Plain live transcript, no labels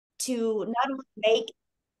to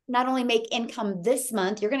not only make income this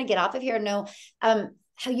month, you're going to get off of here and know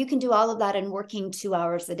how you can do all of that in working 2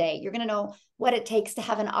 hours a day. You're going to know what it takes to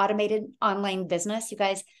have an automated online business. You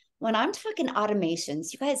guys, when I'm talking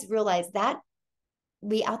automations, you guys realize that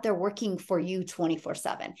we out there working for you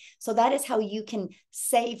 24/7. So that is how you can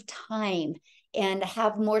save time and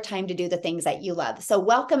have more time to do the things that you love. So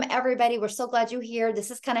welcome everybody. We're so glad you're here. This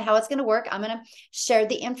is kind of how it's going to work. I'm going to share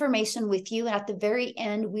the information with you. And at the very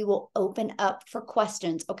end, we will open up for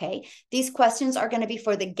questions. Okay. These questions are going to be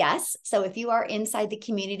for the guests. So if you are inside the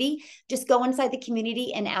community, just go inside the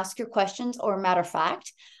community and ask your questions, or matter of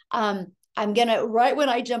fact, I'm going to, right when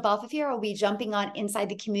I jump off of here, I'll be jumping on inside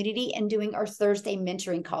the community and doing our Thursday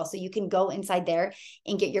mentoring call. So you can go inside there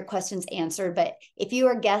and get your questions answered. But if you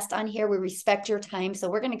are a guest on here, we respect your time. So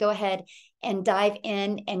we're going to go ahead and dive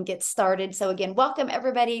in and get started. So again, welcome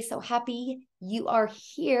everybody. So happy you are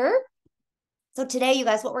here. So today, you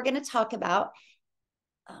guys, what we're going to talk about,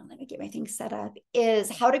 let me get my thing set up, is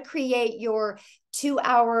how to create your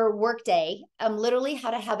 2-hour workday. Literally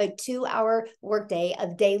how to have a 2-hour workday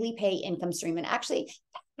of daily pay income stream, and actually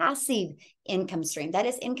passive income stream. That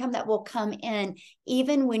is income that will come in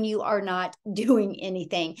even when you are not doing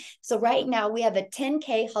anything. So right now we have a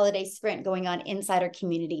 10K holiday sprint going on inside our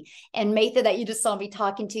community. And Matha, that you just saw me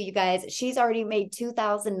talking to, you guys, she's already made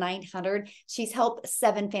 2,900. She's helped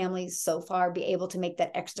 7 families so far be able to make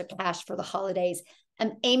that extra cash for the holidays.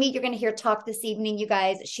 Amy, you're going to hear talk this evening, you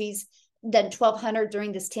guys. She's done 1,200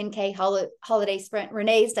 during this 10K holiday sprint.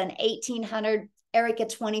 Renee's done 1,800. Erica,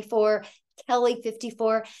 24. Kelly,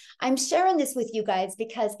 54. I'm sharing this with you guys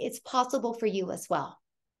because it's possible for you as well.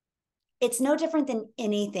 It's no different than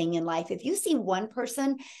anything in life. If you see one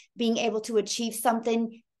person being able to achieve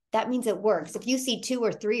something, that means it works. If you see 2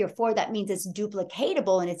 or 3 or 4, that means it's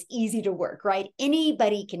duplicatable and it's easy to work, right?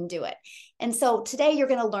 Anybody can do it. And so today you're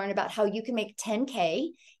going to learn about how you can make 10K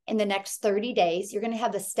in the next 30 days. You're going to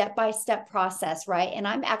have the step-by-step process, right? And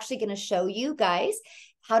I'm actually going to show you guys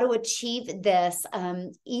how to achieve this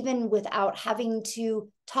even without having to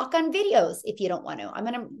talk on videos if you don't want to. I'm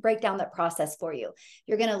going to break down that process for you.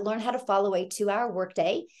 You're going to learn how to follow a 2-hour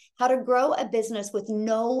workday, how to grow a business with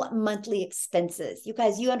no monthly expenses. You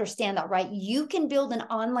guys, you understand that, right? You can build an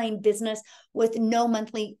online business with no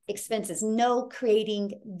monthly expenses, no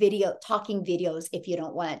creating talking videos if you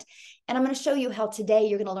don't want. And I'm going to show you how today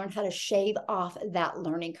you're going to learn how to shave off that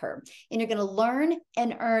learning curve. And you're going to learn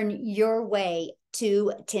and earn your way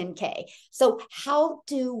to 10K. So how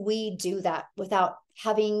do we do that without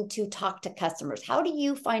having to talk to customers? How do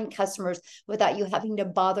you find customers without you having to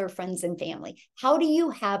bother friends and family? How do you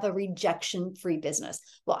have a rejection-free business?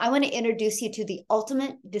 Well, I want to introduce you to the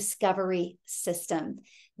ultimate discovery system.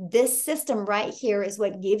 This system right here is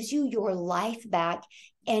what gives you your life back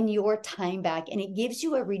and your time back, and it gives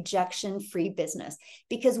you a rejection-free business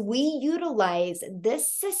because we utilize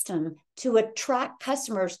this system to attract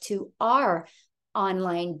customers to our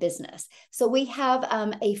online business. So we have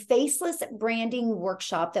a faceless branding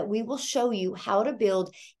workshop that we will show you how to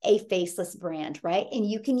build a faceless brand, right? And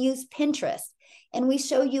you can use Pinterest. And we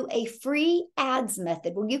show you a free ads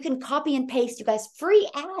method where you can copy and paste, you guys, free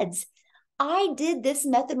ads. I did this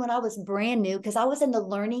method when I was brand new because I was in the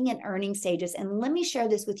learning and earning stages. And let me share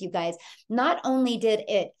this with you guys. Not only did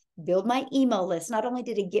it build my email list, not only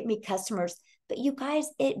did it get me customers, but you guys,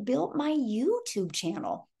 it built my YouTube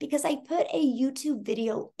channel because I put a YouTube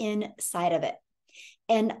video inside of it.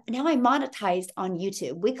 And now I'm monetized on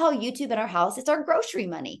YouTube. We call YouTube in our house, it's our grocery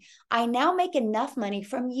money. I now make enough money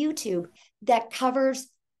from YouTube that covers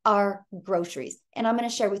our groceries. And I'm going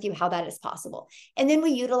to share with you how that is possible. And then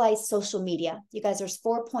we utilize social media. You guys, there's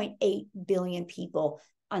 4.8 billion people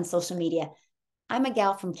on social media. I'm a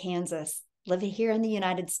gal from Kansas, living here in the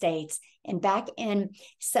United States. And back in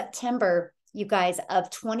September, you guys, of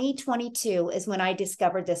 2022 is when I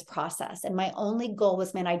discovered this process. And my only goal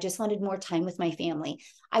was, man, I just wanted more time with my family.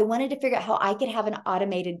 I wanted to figure out how I could have an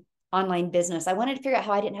automated online business. I wanted to figure out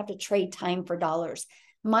how I didn't have to trade time for dollars.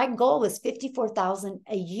 My goal was $54,000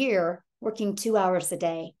 a year working 2 hours a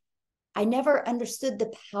day. I never understood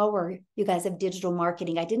the power, you guys, of digital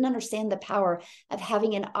marketing. I didn't understand the power of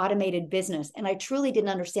having an automated business. And I truly didn't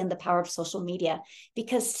understand the power of social media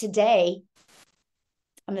because today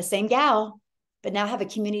I'm the same gal, but now have a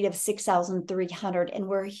community of 6,300 and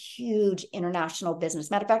we're a huge international business.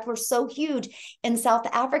 Matter of fact, we're so huge in South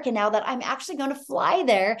Africa now that I'm actually going to fly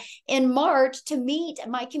there in March to meet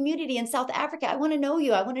my community in South Africa. I want to know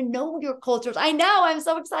you. I want to know your cultures. I know, I'm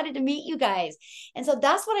so excited to meet you guys. And so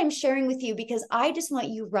that's what I'm sharing with you because I just want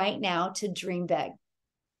you right now to dream big.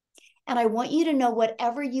 And I want you to know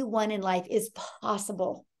whatever you want in life is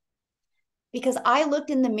possible. because I looked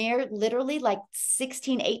in the mirror literally like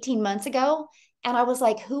 16, 18 months ago. And I was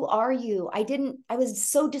like, who are you? I was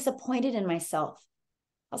so disappointed in myself.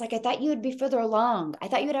 I was like, I thought you would be further along. I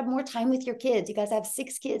thought you would have more time with your kids. You guys have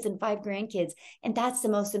 6 kids and 5 grandkids. And that's the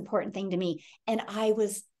most important thing to me. And I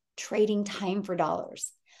was trading time for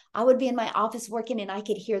dollars. I would be in my office working and I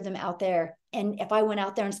could hear them out there. And if I went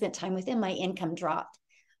out there and spent time with them, my income dropped.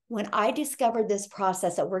 When I discovered this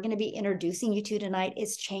process that we're going to be introducing you to tonight,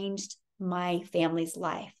 it's changed my family's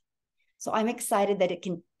life. So I'm excited that it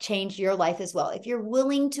can change your life as well. If you're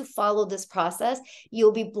willing to follow this process,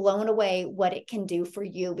 you'll be blown away what it can do for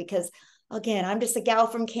you. Because again, I'm just a gal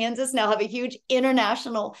from Kansas now, have a huge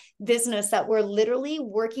international business that we're literally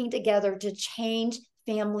working together to change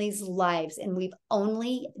families' lives. And we've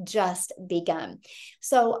only just begun.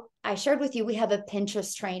 So I shared with you, we have a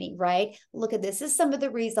Pinterest training, right? Look at this. This is some of the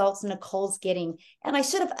results Nicole's getting. And I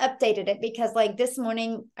should have updated it because like this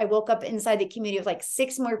morning, I woke up inside the community of like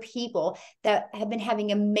 6 more people that have been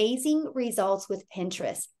having amazing results with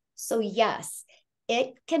Pinterest. So yes,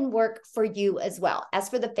 it can work for you as well. As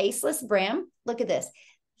for the faceless brand, look at this.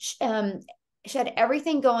 She had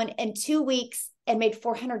everything going in 2 weeks and made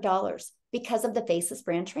 $400 because of the faceless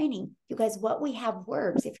brand training. You guys, what we have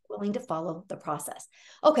works if you're willing to follow the process.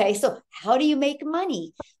 Okay, so how do you make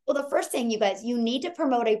money? Well, the first thing, you guys, you need to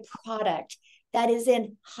promote a product that is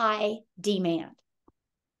in high demand.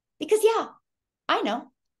 Because yeah, I know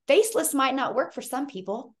faceless might not work for some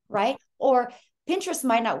people, right? Or Pinterest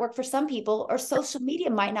might not work for some people, or social media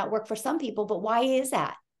might not work for some people. But why is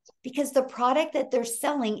that? Because the product that they're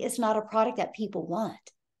selling is not a product that people want.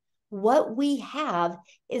 What we have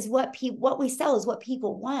is what we sell is what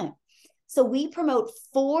people want. So we promote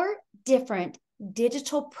 4 different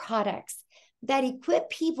digital products that equip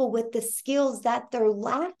people with the skills that they're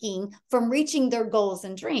lacking from reaching their goals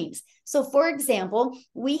and dreams. So for example,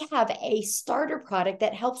 we have a starter product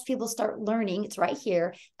that helps people start learning, it's right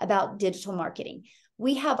here, about digital marketing.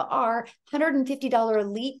 We have our $150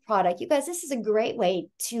 elite product. You guys, this is a great way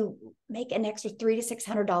to make an extra $300 to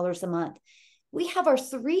 $600 a month. We have our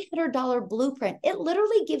 $300 blueprint. It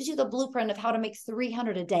literally gives you the blueprint of how to make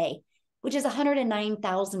 $300 a day, which is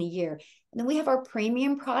 $109,000 a year. And then we have our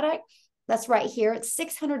premium product. That's right here. It's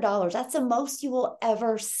 $600. That's the most you will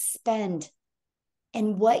ever spend.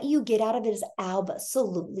 And what you get out of it is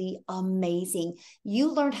absolutely amazing. You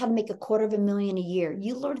learned how to make $250,000 a year.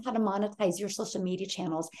 You learned how to monetize your social media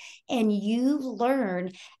channels, and you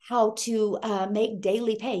learn how to make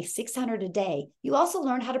daily pay, $600 a day. You also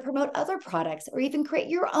learn how to promote other products or even create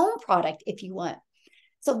your own product if you want.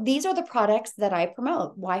 So these are the products that I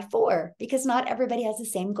promote. Why 4? Because not everybody has the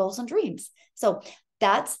same goals and dreams. So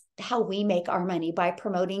that's how we make our money, by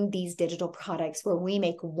promoting these digital products where we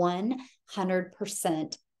make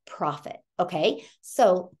 100% profit. Okay,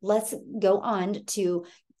 so let's go on to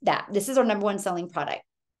that. This is our number 1 selling product.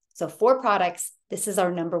 So 4 products, this is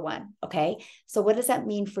our number 1. Okay, so what does that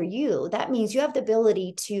mean for you? That means you have the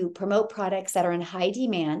ability to promote products that are in high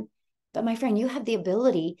demand. But my friend, you have the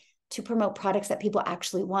ability to promote products that people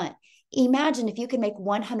actually want. Imagine if you could make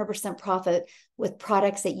 100% profit with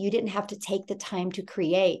products that you didn't have to take the time to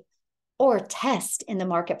create or test in the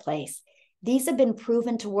marketplace. These have been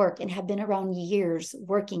proven to work and have been around years,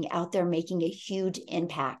 working out there, making a huge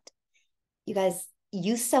impact. You guys,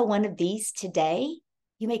 you sell one of these today,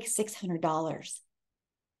 you make $600.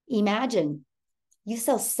 Imagine you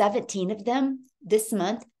sell 17 of them this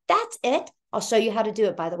month. That's it. I'll show you how to do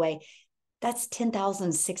it, by the way. That's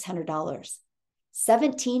 $10,600.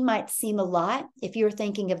 17 might seem a lot if you're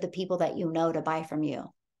thinking of the people that you know to buy from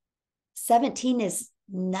you. 17 is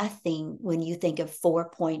nothing when you think of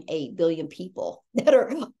 4.8 billion people that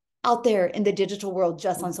are out there in the digital world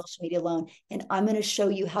just on social media alone. And I'm going to show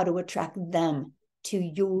you how to attract them to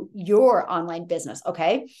your online business.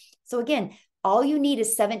 Okay. So again, all you need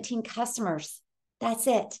is 17 customers. That's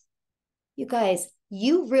it. You guys,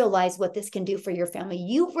 you realize what this can do for your family.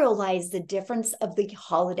 You realize the difference of the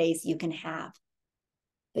holidays you can have.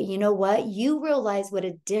 But you know what? You realize what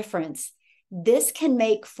a difference this can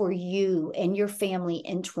make for you and your family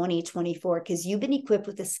in 2024, because you've been equipped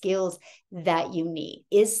with the skills that you need.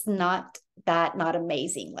 Is not that not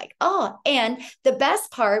amazing? Like, oh, and the best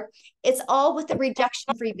part, it's all with a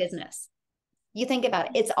rejection-free business. You think about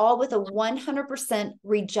it. It's all with a 100%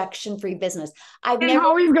 rejection-free business. I've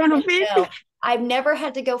never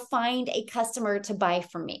had to go find a customer to buy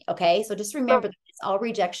from me. Okay. So just remember that it's all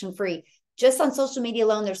rejection-free. Just on social media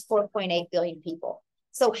alone, there's 4.8 billion people.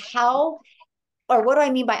 So how or what do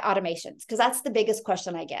I mean by automations? Because that's the biggest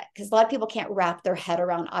question I get, because a lot of people can't wrap their head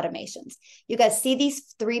around automations. You guys see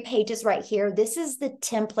these 3 pages right here? This is the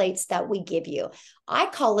templates that we give you. I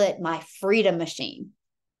call it my freedom machine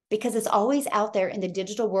because it's always out there in the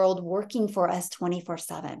digital world working for us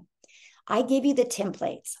 24/7. I give you the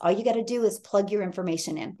templates. All you got to do is plug your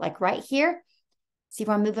information in. Like right here, see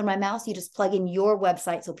where I'm moving my mouse? You just plug in your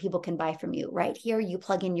website so people can buy from you. Right here, you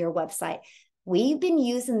plug in your website. We've been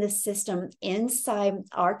using this system inside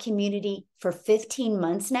our community for 15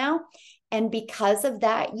 months now. And because of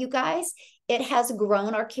that, you guys, it has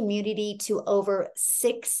grown our community to over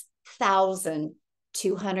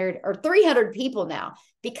 6,200 or 300 people now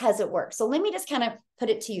because it works. So let me just kind of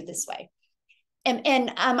put it to you this way.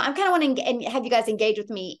 And I'm kind of wanting to have you guys engage with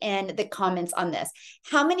me in the comments on this.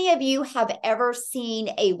 How many of you have ever seen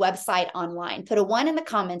a website online? Put a 1 in the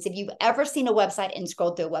comments if you've ever seen a website and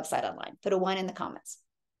scrolled through a website online. Put a 1 in the comments.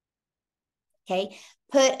 Okay.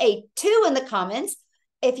 Put a 2 in the comments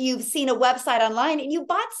if you've seen a website online and you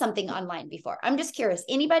bought something online before. I'm just curious.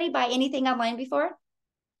 Anybody buy anything online before?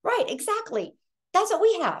 Right, exactly. That's what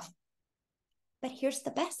we have. But here's the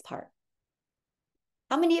best part.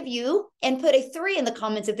 How many of you, and put a 3 in the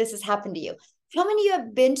comments if this has happened to you. How many of you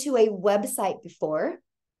have been to a website before?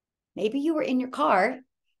 Maybe you were in your car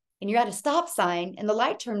and you're at a stop sign and the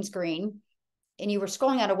light turns green and you were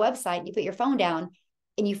scrolling on a website, you put your phone down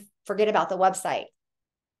and you forget about the website,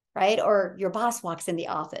 right? Or your boss walks in the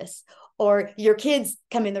office, or your kids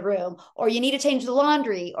come in the room, or you need to change the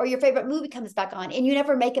laundry, or your favorite movie comes back on and you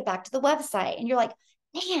never make it back to the website. And you're like,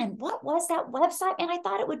 man, what was that website? And I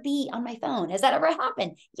thought it would be on my phone. Has that ever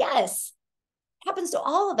happened? Yes, it happens to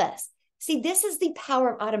all of us. See, this is the power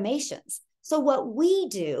of automations. So what we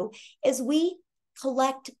do is we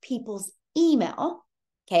collect people's email.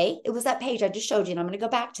 Okay, it was that page I just showed you, and I'm going to go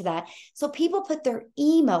back to that. So people put their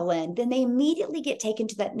email in, then they immediately get taken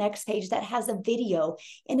to that next page that has a video,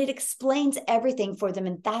 and it explains everything for them,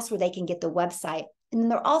 and that's where they can get the website. And then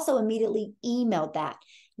they're also immediately emailed that.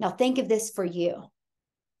 Now think of this for you.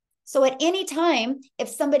 So at any time, if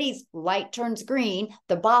somebody's light turns green,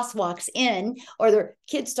 the boss walks in, or their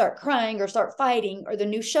kids start crying or start fighting, or the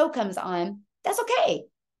new show comes on, that's okay,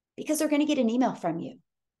 because they're going to get an email from you.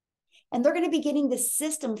 And they're going to be getting the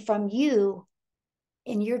system from you,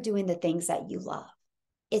 and you're doing the things that you love.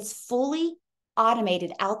 It's fully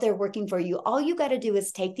automated out there working for you. All you got to do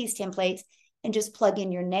is take these templates and just plug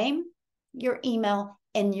in your name, your email,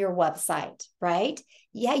 and your website, right?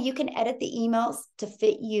 Yeah, you can edit the emails to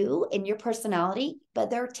fit you and your personality, but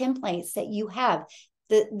there are templates that you have.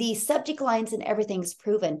 The subject lines and everything's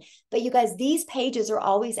proven. But you guys, these pages are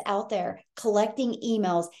always out there collecting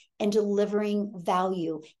emails and delivering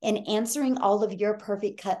value and answering all of your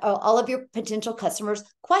all of your potential customers'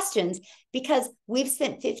 questions, because we've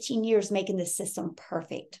spent 15 years making this system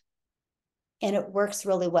perfect. And it works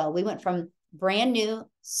really well. We went from brand new,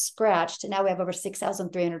 scratch, to now we have over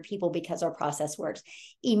 6,300 people because our process works.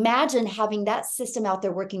 Imagine having that system out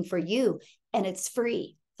there working for you, and it's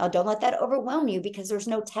free. Now, don't let that overwhelm you because there's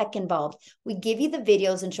no tech involved. We give you the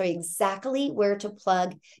videos and show you exactly where to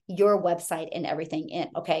plug your website and everything in,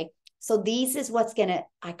 okay? So these is what's gonna,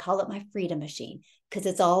 I call it my freedom machine, because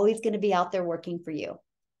it's always gonna be out there working for you.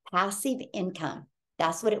 Passive income,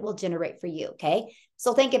 that's what it will generate for you, okay?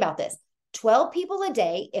 So think about this. 12 people a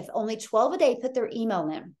day, if only 12 a day put their email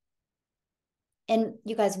in, and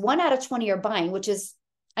you guys, 1 out of 20 are buying, which is,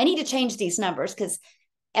 I need to change these numbers, because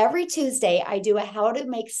every Tuesday I do a how to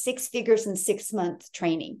make 6 figures in 6 months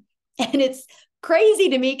training. And it's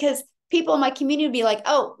crazy to me because people in my community would be like,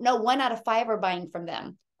 oh, no, 1 out of 5 are buying from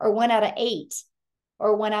them, or 1 out of 8,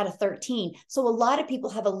 or 1 out of 13. So a lot of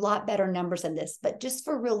people have a lot better numbers than this, but just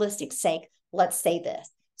for realistic sake, let's say this.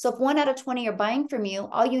 So if 1 out of 20 are buying from you,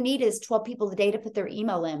 all you need is 12 people a day to put their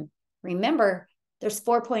email in. Remember, there's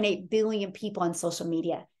 4.8 billion people on social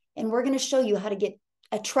media, and we're going to show you how to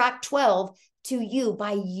attract 12 to you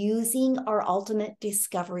by using our ultimate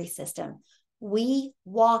discovery system. We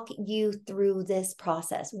walk you through this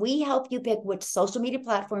process. We help you pick which social media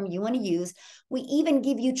platform you want to use. We even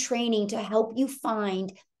give you training to help you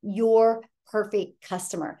find your perfect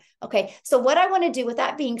customer. Okay, so what I want to do with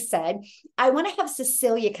that being said, I want to have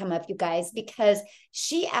Cecilia come up, you guys, because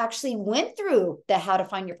she actually went through the how to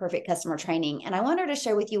find your perfect customer training, and I want her to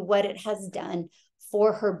share with you what it has done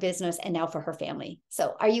for her business and now for her family.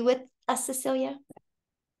 So are you with us, Cecilia?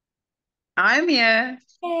 I'm here.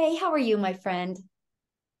 Hey, how are you, my friend?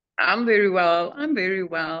 I'm very well. I'm very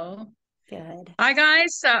well. Good. Hi,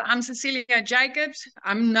 guys. I'm Cecilia Jacobs.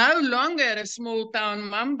 I'm no longer a small town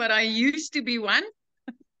mom, but I used to be one.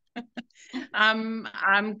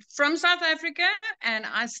 I'm from South Africa, and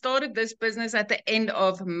I started this business at the end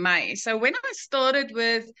of May. So when I started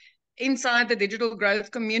with inside the digital growth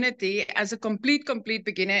community as a complete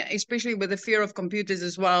beginner, especially with the fear of computers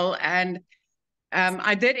as well, and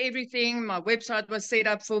I did everything. My website was set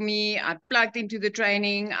up for me. I plugged into the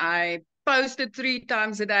training. I posted 3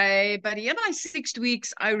 times a day. But in my 6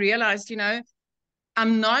 weeks, I realized,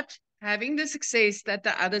 I'm not having the success that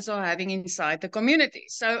the others are having inside the community.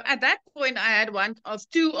 So at that point, I had one of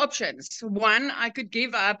two options. One, I could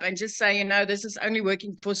give up and just say, this is only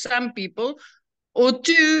working for some people. Or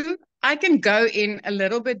two, I can go in a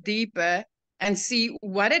little bit deeper and see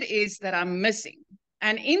what it is that I'm missing.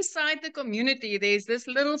 And inside the community, there's this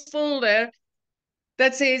little folder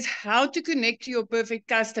that says how to connect to your perfect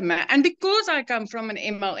customer. And because I come from an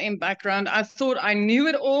MLM background, I thought I knew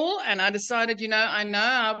it all. And I decided, I know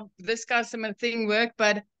how this customer thing worked,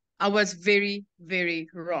 but I was very, very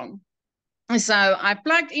wrong. So I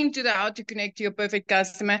plugged into the how to connect to your perfect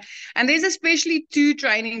customer. And there's especially 2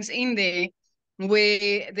 trainings in there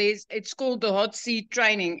where it's called the hot seat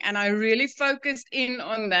training. And I really focused in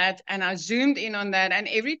on that, and I zoomed in on that. And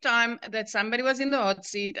every time that somebody was in the hot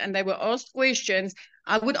seat and they were asked questions,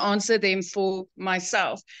 I would answer them for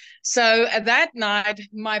myself. So at that night,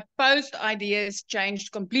 my post ideas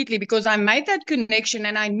changed completely because I made that connection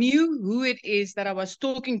and I knew who it is that I was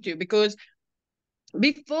talking to. Because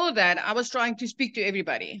before that, I was trying to speak to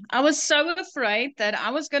everybody. I was so afraid that I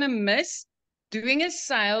was going to miss doing a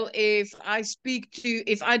sale if I speak to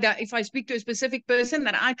a specific person,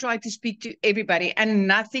 that I tried to speak to everybody, and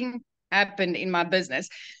nothing happened in my business.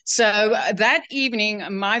 So that evening,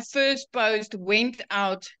 my first post went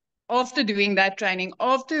out after doing that training,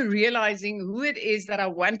 after realizing who it is that I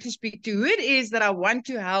want to speak to, who it is that I want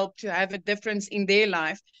to help to have a difference in their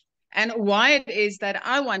life, and why it is that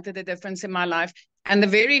I wanted a difference in my life. And the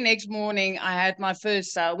very next morning, I had my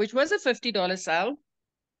first sale, which was a $50 sale.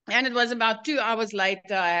 And it was about 2 hours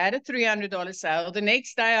later, I had a $300 sale. The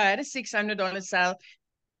next day, I had a $600 sale.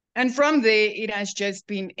 And from there, it has just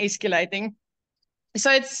been escalating.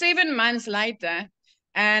 So it's 7 months later,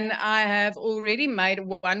 and I have already made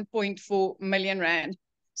 1.4 million rand.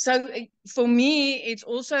 So for me, it's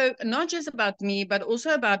also not just about me, but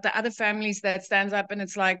also about the other families that stands up and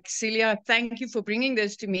it's like, Celia, thank you for bringing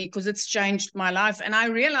this to me because it's changed my life. And I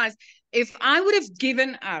realized if I would have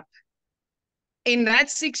given up in that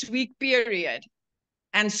 6-week period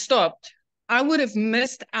and stopped, I would have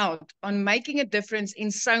missed out on making a difference in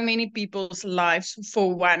so many people's lives,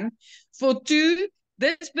 for one. For two,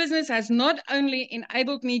 this business has not only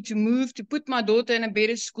enabled me to move, to put my daughter in a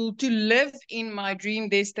better school, to live in my dream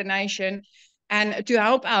destination and to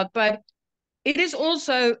help out, but it is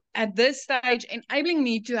also at this stage enabling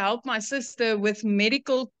me to help my sister with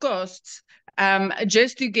medical costs,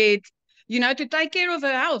 just to get, to take care of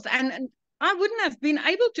her health. And I wouldn't have been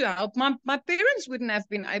able to help. My parents wouldn't have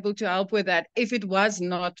been able to help with that if it was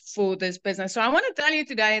not for this business. So I want to tell you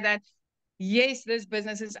today that yes, this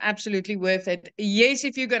business is absolutely worth it. Yes,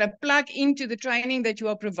 if you're going to plug into the training that you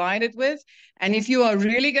are provided with, and if you are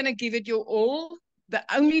really going to give it your all, the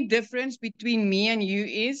only difference between me and you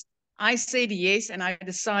is I said yes, and I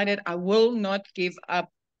decided I will not give up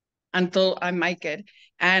until I make it.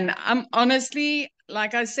 And I'm honestly,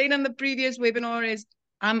 like I said in the previous webinar, is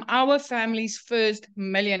I'm our family's first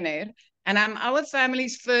millionaire, and I'm our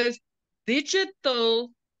family's first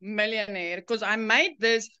digital millionaire because I made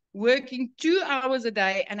this working 2 hours a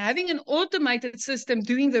day and having an automated system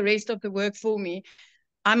doing the rest of the work for me.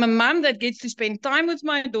 I'm a mom that gets to spend time with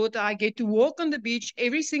my daughter. I get to walk on the beach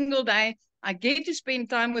every single day. I get to spend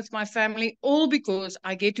time with my family, all because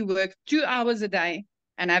I get to work 2 hours a day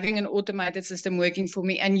and having an automated system working for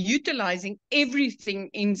me and utilizing everything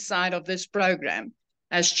inside of this program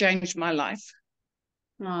has changed my life.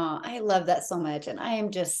 Oh, I love that so much. And I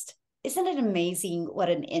am just, isn't it amazing what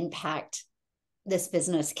an impact this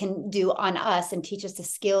business can do on us and teach us the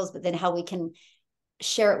skills, but then how we can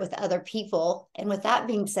share it with other people. And with that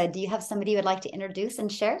being said, do you have somebody you would like to introduce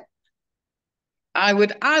and share? I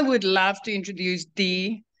would love to introduce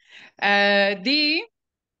Dee. Dee,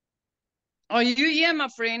 are you here, my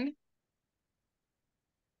friend?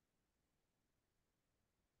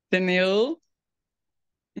 Danielle?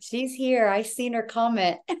 She's here. I seen her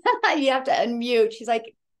comment. You have to unmute. She's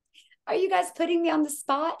like, are you guys putting me on the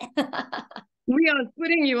spot? We are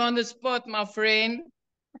putting you on the spot, my friend.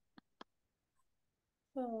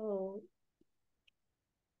 Oh,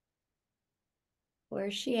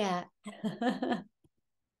 where's she at?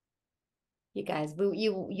 You guys,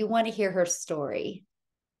 you want to hear her story.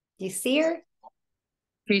 Do you see her?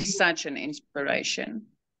 She's such an inspiration.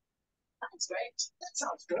 That's great. That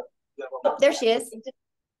sounds good. Oh, there she is.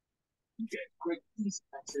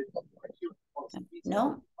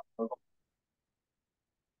 No.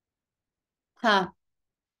 Huh.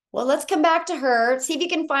 Well, let's come back to her. See if you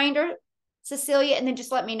can find her, Cecilia, and then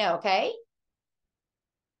just let me know, okay?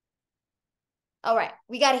 All right.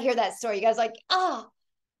 We got to hear that story. You guys like,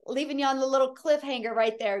 leaving you on the little cliffhanger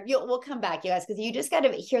right there. We'll come back, you guys, because you just got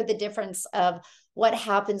to hear the difference of what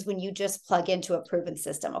happens when you just plug into a proven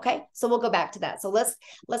system. Okay, so we'll go back to that. So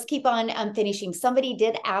let's keep on finishing. Somebody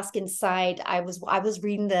did ask inside. I was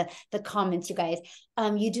reading the comments, you guys.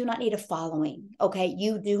 You do not need a following. Okay,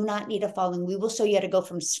 you do not need a following. We will show you how to go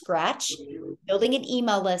from scratch, building an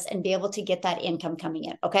email list, and be able to get that income coming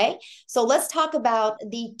in. Okay, so let's talk about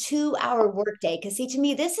the 2-hour workday. Because see, to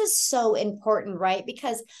me, this is so important, right?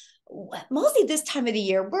 Because mostly this time of the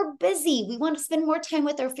year, we're busy. We want to spend more time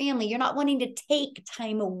with our family. You're not wanting to take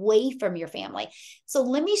time away from your family. So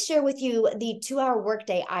let me share with you the 2-hour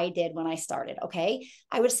workday I did when I started. Okay.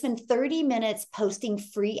 I would spend 30 minutes posting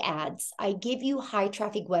free ads. I give you high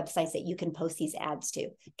traffic websites that you can post these ads to.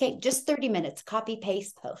 Okay. Just 30 minutes, copy,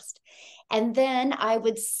 paste, post. And then I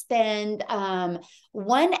would spend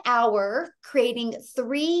 1 hour creating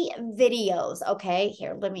 3 videos. Okay.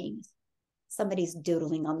 Here, somebody's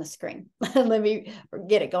doodling on the screen. Let me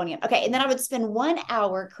get it going again. Okay. And then I would spend 1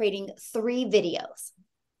 hour creating 3 videos.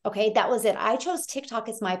 Okay. That was it. I chose TikTok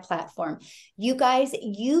as my platform. You guys,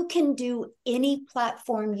 you can do any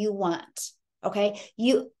platform you want. Okay.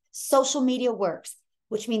 Social media works,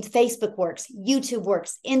 which means Facebook works, YouTube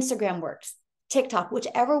works, Instagram works. TikTok,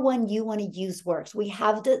 whichever one you want to use works. We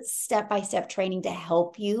have the step-by-step training to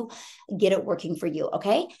help you get it working for you,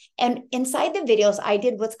 okay? And inside the videos, I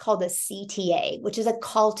did what's called a CTA, which is a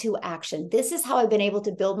call to action. This is how I've been able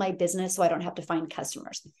to build my business so I don't have to find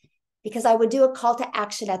customers, because I would do a call to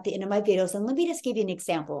action at the end of my videos. And let me just give you an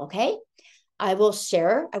example, okay? I will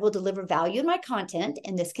deliver value in my content,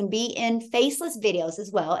 and this can be in faceless videos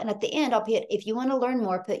as well. And at the end, I'll put, if you want to learn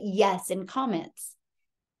more, put yes in comments.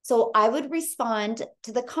 So I would respond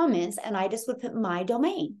to the comments and I just would put my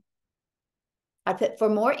domain. I put for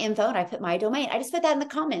more info and I put my domain. I just put that in the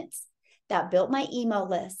comments. That built my email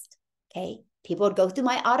list. Okay. People would go through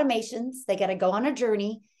my automations. They got to go on a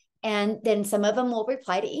journey. And then some of them will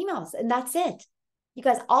reply to emails. And that's it. You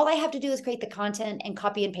guys, all I have to do is create the content and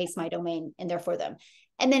copy and paste my domain in there for them.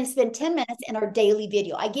 And then spend 10 minutes in our daily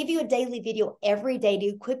video. I give you a daily video every day to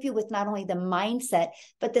equip you with not only the mindset,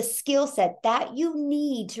 but the skill set that you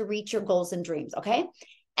need to reach your goals and dreams. Okay.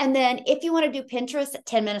 And then if you want to do Pinterest,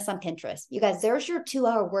 10 minutes on Pinterest. You guys, there's your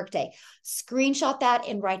 2-hour workday. Screenshot that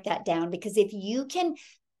and write that down, because if you can,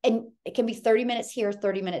 and it can be 30 minutes here,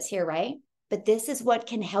 30 minutes here, right? But this is what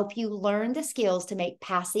can help you learn the skills to make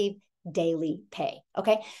passive daily pay.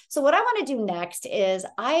 Okay. So what I want to do next is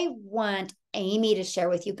I want Amy to share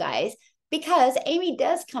with you guys, because Amy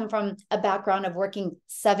does come from a background of working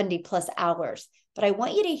 70 plus hours, but I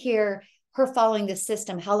want you to hear her following the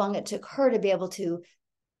system, how long it took her to be able to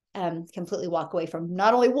completely walk away from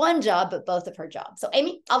not only one job, but both of her jobs. So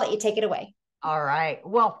Amy, I'll let you take it away. All right.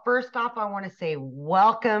 Well, first off, I want to say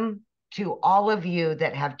welcome to all of you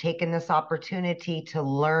that have taken this opportunity to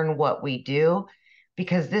learn what we do,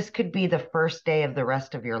 because this could be the first day of the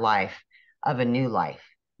rest of your life, of a new life.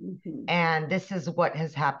 Mm-hmm. And this is what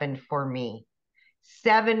has happened for me.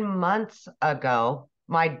 7 months ago,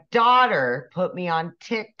 my daughter put me on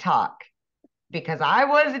TikTok because I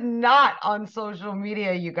was not on social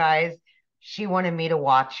media, you guys. She wanted me to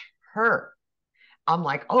watch her. I'm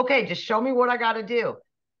like, okay, just show me what I got to do.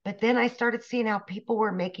 But then I started seeing how people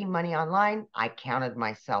were making money online. I counted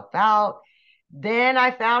myself out. Then I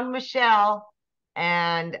found Michelle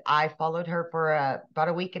and I followed her for about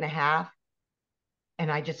a week and a half.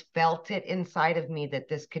 And I just felt it inside of me that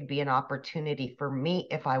this could be an opportunity for me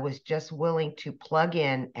if I was just willing to plug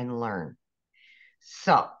in and learn.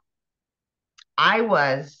 So I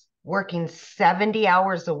was working 70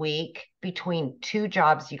 hours a week between 2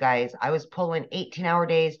 jobs, you guys. I was pulling 18-hour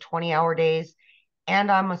days, 20-hour days,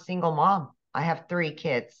 and I'm a single mom. I have 3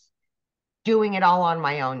 kids, doing it all on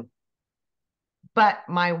my own. But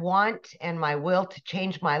my want and my will to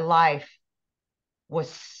change my life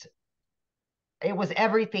was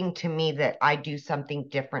everything to me, that I do something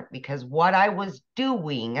different, because what I was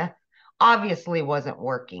doing obviously wasn't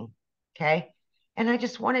working. Okay. And I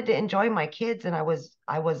just wanted to enjoy my kids, and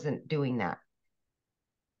I wasn't doing that.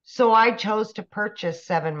 So I chose to purchase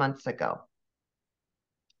 7 months ago.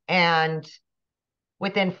 And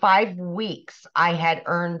within 5 weeks, I had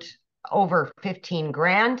earned over 15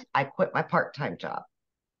 grand. I quit my part-time job.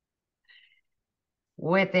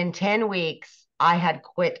 Within 10 weeks, I had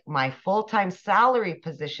quit my full-time salary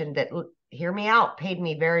position that hear me out, paid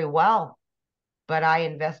me very well, but I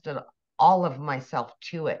invested all of myself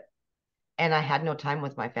to it. And I had no time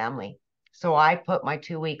with my family. So I put my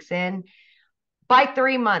 2 weeks in. By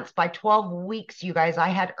 3 months, by 12 weeks, you guys, I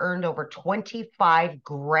had earned over 25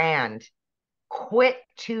 grand, quit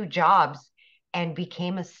 2 jobs, and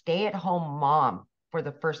became a stay-at-home mom for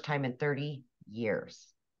the first time in 30 years.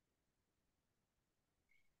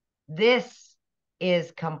 This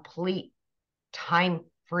is complete time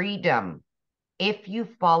freedom if you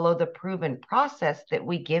follow the proven process that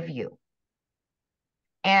we give you.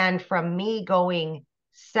 And from me going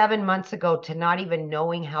 7 months ago to not even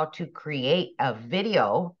knowing how to create a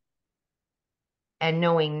video and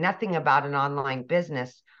knowing nothing about an online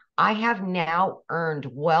business, I have now earned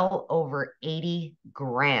well over 80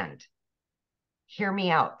 grand. Hear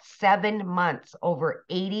me out. 7 months, over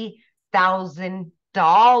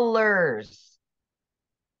 $80,000.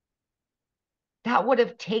 That would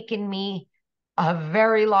have taken me a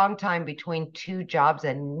very long time between 2 jobs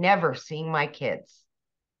and never seeing my kids.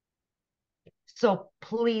 So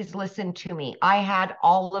please listen to me. I had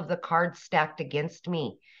all of the cards stacked against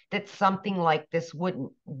me that something like this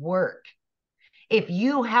wouldn't work. If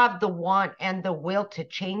you have the want and the will to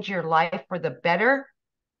change your life for the better,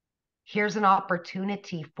 here's an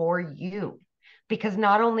opportunity for you. Because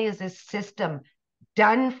not only is this system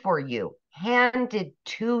done for you, handed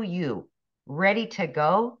to you, ready to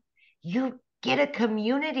go, you get a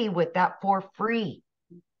community with that for free.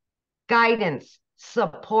 Guidance,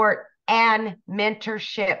 support, and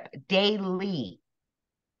mentorship daily,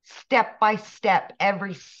 step by step,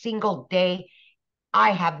 every single day.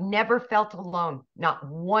 I have never felt alone, not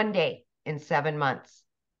one day in 7 months.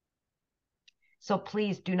 So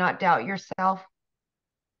please do not doubt yourself.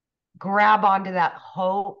 Grab onto that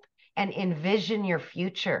hope and envision your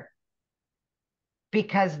future,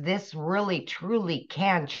 because this really, truly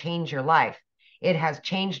can change your life. It has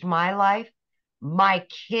changed my life, my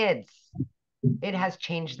kids. It has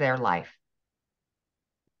changed their life.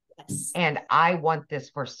 Yes. And I want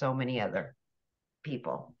this for so many other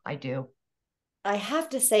people. I do. I have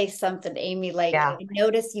to say something, Amy. Like, Yeah. I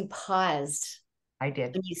noticed you paused I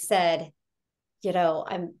did. when you said,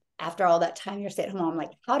 I'm after all that time you're staying at home. I'm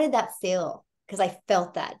like, how did that feel? Because I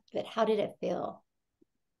felt that, but how did it feel?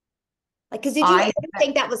 Like, because did you ever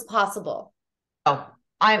think that was possible? Oh,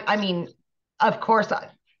 I mean, of course,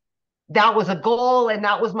 that was a goal, and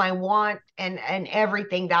that was my want, and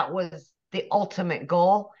everything. That was the ultimate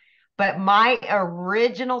goal. But my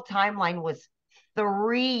original timeline was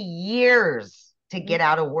 3 years to get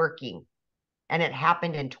out of working, and it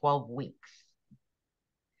happened in 12 weeks.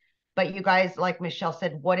 But you guys, like Michelle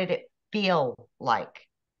said, what did it feel like?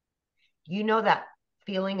 You know that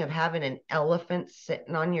feeling of having an elephant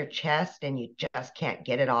sitting on your chest and you just can't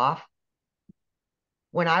get it off?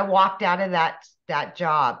 When I walked out of that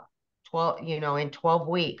job, in 12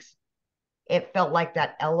 weeks, it felt like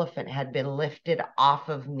that elephant had been lifted off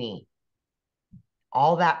of me.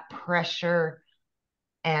 All that pressure,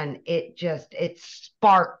 and it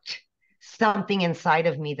sparked something inside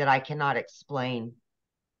of me that I cannot explain.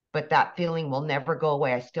 But that feeling will never go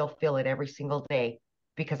away. I still feel it every single day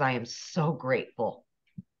because I am so grateful.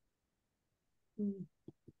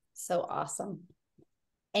 So awesome.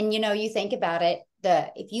 And you think about it,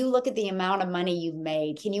 if you look at the amount of money you've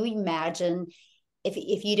made, can you imagine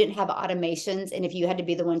if you didn't have automations and if you had to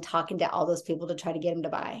be the one talking to all those people to try to get them to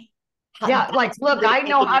buy? Look, I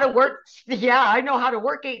know how to work. Yeah, I know how to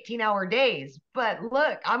work 18-hour days. But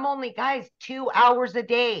look, I'm only, guys, 2 hours a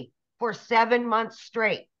day for 7 months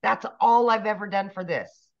straight. That's all I've ever done for this.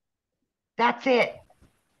 That's it.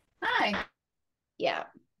 Hi. Yeah.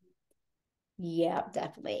 Yeah,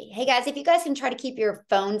 definitely. Hey guys, if you guys can try to keep your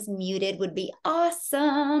phones muted would be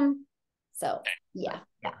awesome. So yeah.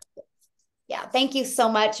 Thank you so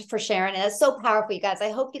much for sharing. And it's so powerful, you guys.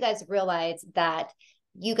 I hope you guys realize that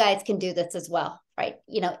you guys can do this as well, right?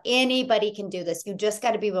 Anybody can do this. You just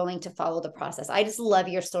got to be willing to follow the process. I just love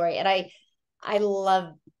your story. And I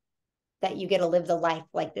love that you get to live the life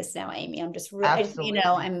like this now, Amy. I'm just really,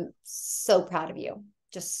 I'm so proud of you.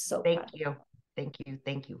 Just so proud. Thank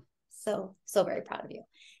you. So very proud of you.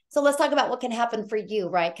 So let's talk about what can happen for you,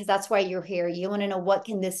 right? Because that's why you're here. You want to know, what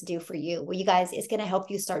can this do for you? Well, you guys, it's going to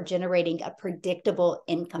help you start generating a predictable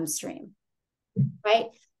income stream, right?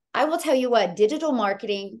 I will tell you what, digital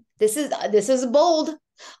marketing, this is bold.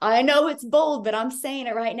 I know it's bold, but I'm saying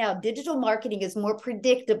it right now. Digital marketing is a more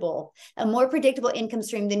predictable income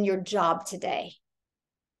stream than your job today.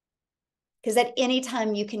 Because at any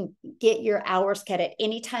time you can get your hours cut, at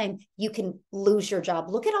any time you can lose your job.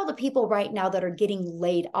 Look at all the people right now that are getting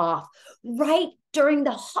laid off right during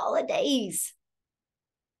the holidays.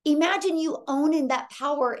 Imagine you owning that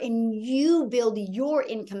power and you build your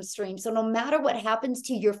income stream. So no matter what happens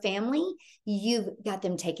to your family, you've got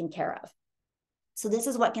them taken care of. So this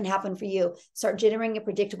is what can happen for you. Start generating a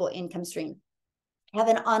predictable income stream. Have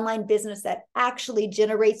an online business that actually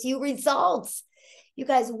generates you results. You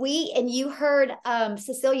guys, you heard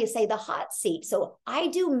Cecilia say the hot seat. So I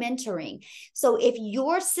do mentoring. So if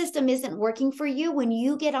your system isn't working for you, when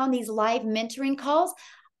you get on these live mentoring calls,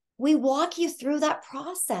 we walk you through that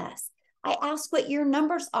process. I ask what your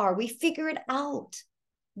numbers are. We figure it out.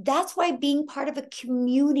 That's why being part of a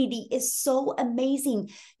community is so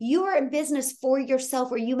amazing. You are in business for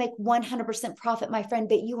yourself where you make 100% profit, my friend,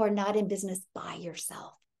 but you are not in business by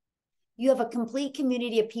yourself. You have a complete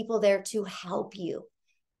community of people there to help you.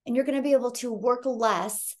 And you're going to be able to work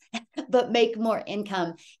less, but make more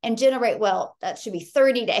income and generate, well, that should be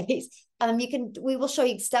 30 days. We will show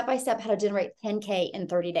you step by step how to generate 10K in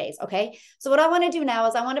 30 days. Okay. So what I want to do now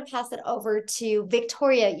is I want to pass it over to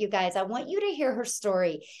Victoria. You guys, I want you to hear her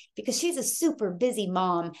story because she's a super busy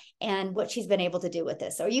mom and what she's been able to do with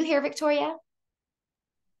this. So are you here, Victoria?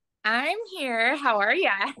 I'm here. How are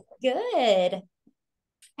ya? Good.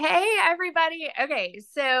 Hey, everybody. Okay,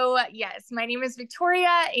 so yes, my name is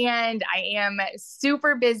Victoria and I am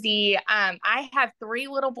super busy. I have 3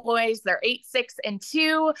 little boys. They're 8, 6, and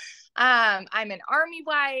 2. I'm an Army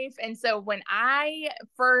wife. And so when I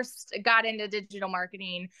first got into digital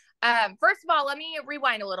marketing, first of all, let me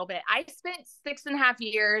rewind a little bit. I spent 6.5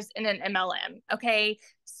 years in an MLM. Okay.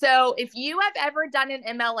 So if you have ever done an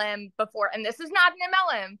MLM before, and this is not an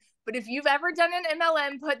MLM, but if you've ever done an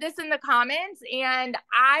MLM, put this in the comments. And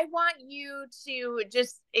I want you to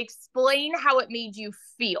just explain how it made you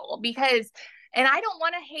feel because, and I don't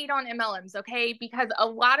want to hate on MLMs, okay? Because a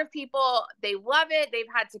lot of people, they love it. They've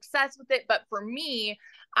had success with it. But for me,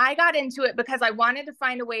 I got into it because I wanted to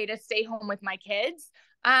find a way to stay home with my kids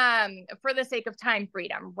for the sake of time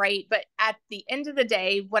freedom, right? But at the end of the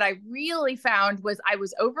day, what I really found was I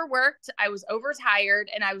was overworked, I was overtired,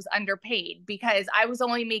 and I was underpaid because I was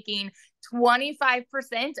only making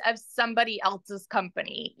 25% of somebody else's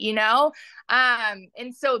company, you know?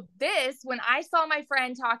 And so when I saw my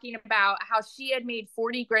friend talking about how she had made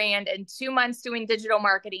 40 grand in 2 months doing digital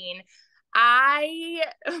marketing, I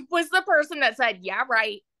was the person that said, yeah,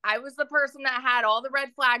 right. I was the person that had all the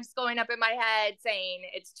red flags going up in my head saying,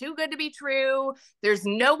 it's too good to be true. There's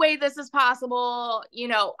no way this is possible. You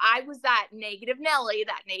know, I was that negative Nelly,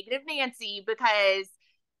 that negative Nancy, because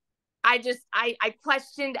I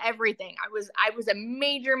questioned everything. I was a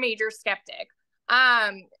major, major skeptic.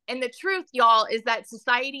 And the truth, y'all, is that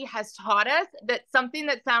society has taught us that something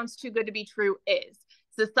that sounds too good to be true is.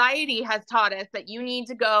 Society has taught us that you need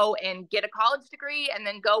to go and get a college degree and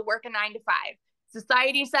then go work a 9 to 5.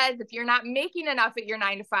 Society says if you're not making enough at your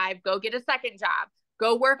 9 to 5, go get a second job,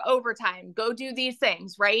 go work overtime, go do these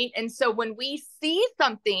things, right? And so when we see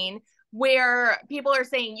something where people are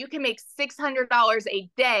saying you can make $600 a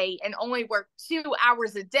day and only work 2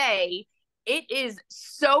 hours a day, it is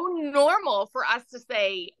so normal for us to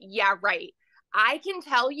say, yeah, right. I can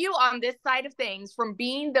tell you on this side of things, from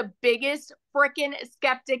being the biggest freaking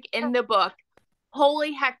skeptic in the book,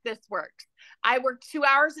 holy heck, this works. I work 2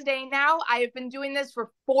 hours a day now. I have been doing this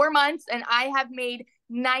for 4 months and I have made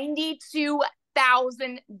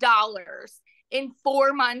 $92,000 in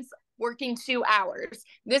 4 months working 2 hours.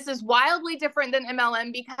 This is wildly different than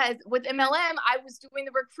MLM because with MLM, I was doing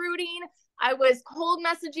the recruiting. I was cold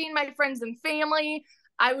messaging my friends and family.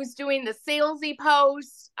 I was doing the salesy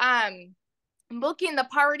posts, booking the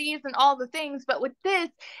parties and all the things. But with this,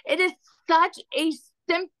 it is such a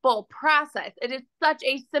simple process. It is such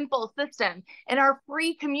a simple system. And our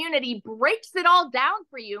free community breaks it all down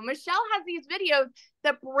for you. Michelle has these videos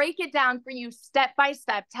that break it down for you step by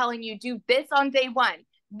step, telling you do this on day 1,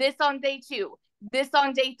 this on day 2, this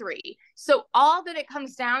on day 3. So all that it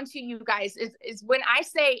comes down to, you guys, is when I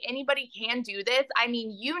say anybody can do this, I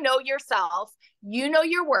mean, you know yourself, you know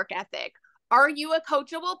your work ethic. Are you a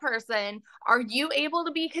coachable person? Are you able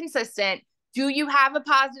to be consistent? Do you have a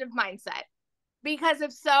positive mindset? Because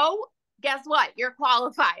if so, guess what? You're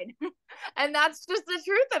qualified. And that's just the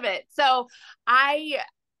truth of it. So I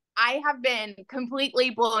have been completely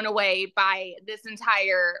blown away by this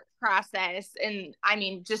entire process. And I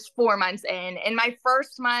mean, just 4 months in my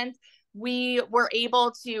first month, we were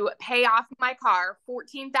able to pay off my car,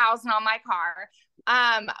 $14,000 on my car.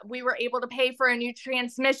 We were able to pay for a new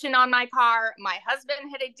transmission on my car. My husband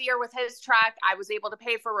hit a deer with his truck. I was able to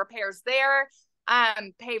pay for repairs there.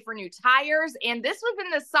 pay for new tires. And this was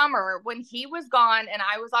in the summer when he was gone and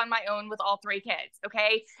I was on my own with all 3 kids.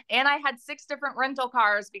 Okay. And I had 6 different rental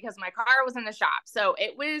cars because my car was in the shop. So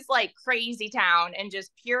it was like crazy town and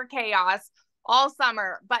just pure chaos all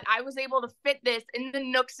summer. But I was able to fit this in the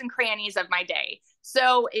nooks and crannies of my day.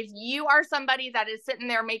 So if you are somebody that is sitting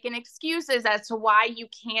there making excuses as to why you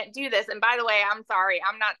can't do this, and by the way, I'm sorry,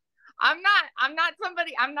 I'm not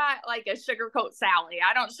somebody, I'm not like a sugarcoat Sally.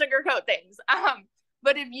 I don't sugarcoat things.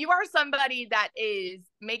 But if you are somebody that is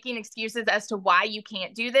making excuses as to why you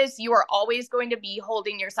can't do this, you are always going to be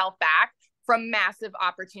holding yourself back from massive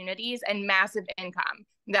opportunities and massive income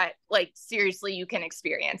that like seriously you can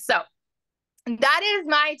experience. So that is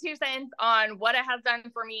my 2 cents on what it has done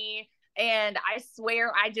for me. And I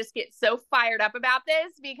swear I just get so fired up about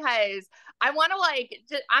this because I want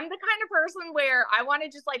to I'm the kind of person where I want to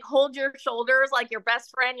just like hold your shoulders like your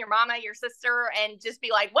best friend, your mama, your sister, and just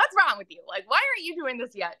be like, what's wrong with you? Like, why aren't you doing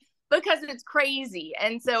this yet? Because it's crazy.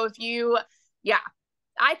 And so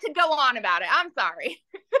I could go on about it. I'm sorry.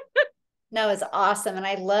 No, it's awesome. And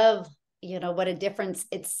I love, what a difference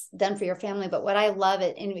it's done for your family. But what I love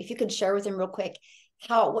it, and if you could share with them real quick,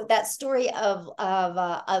 how that story of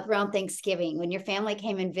around Thanksgiving when your family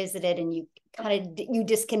came and visited and you you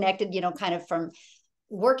disconnected, kind of from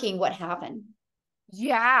working, what happened?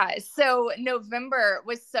 Yeah. So November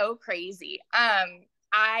was so crazy.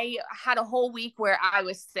 I had a whole week where I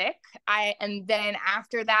was sick. And then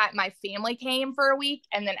after that, my family came for a week.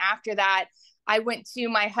 And then after that, I went to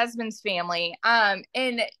my husband's family. And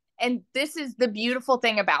this is the beautiful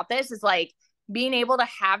thing about this is like being able to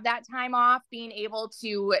have that time off, being able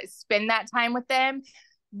to spend that time with them.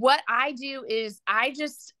 What I do is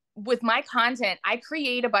with my content, I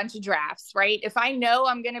create a bunch of drafts, right? If I know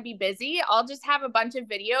I'm going to be busy, I'll just have a bunch of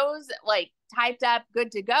videos like typed up,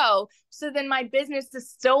 good to go. So then my business is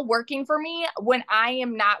still working for me when I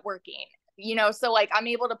am not working, so like I'm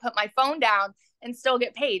able to put my phone down and still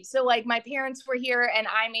get paid. So like my parents were here and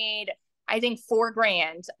I made, I think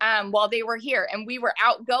 $4,000 while they were here and we were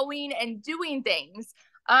outgoing and doing things.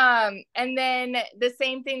 And then the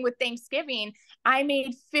same thing with Thanksgiving, I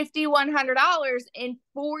made $5,100 in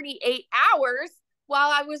 48 hours while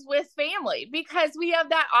I was with family because we have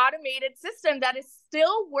that automated system that is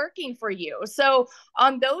still working for you. So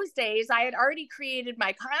on those days, I had already created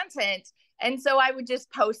my content. And so I would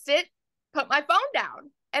just post it, put my phone down.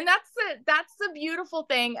 And that's the beautiful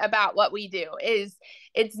thing about what we do is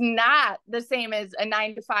it's not the same as a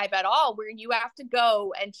 9 to 5 at all, where you have to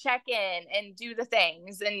go and check in and do the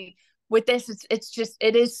things. And with this,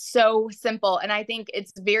 it is so simple. And I think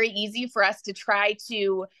it's very easy for us to try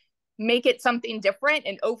to make it something different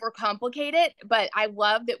and overcomplicate it. But I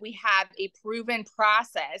love that we have a proven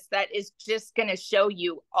process that is just going to show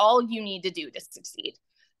you all you need to do to succeed.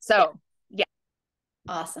 So yeah.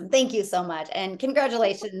 Awesome. Thank you so much. And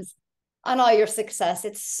congratulations on all your success.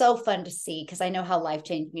 It's so fun to see because I know how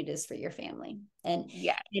life-changing it is for your family. And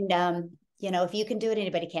if you can do it,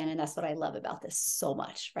 anybody can. And that's what I love about this so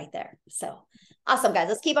much right there. So awesome, guys.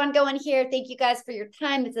 Let's keep on going here. Thank you guys for your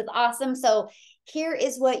time. This is awesome. So here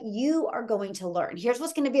is what you are going to learn. Here's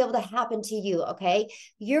what's going to be able to happen to you. Okay.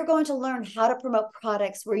 You're going to learn how to promote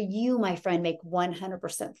products where you, my friend, make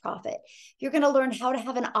 100% profit. You're going to learn how to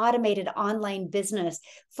have an automated online business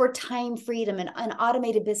for time freedom and an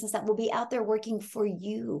automated business that will be out there working for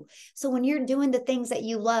you. So when you're doing the things that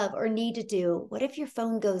you love or need to do, what if your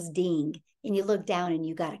phone goes ding and you look down and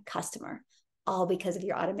you got a customer? All because of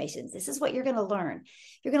your automations. This is what you're going to learn.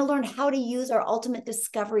 You're going to learn how to use our ultimate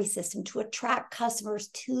discovery system to attract customers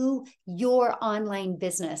to your online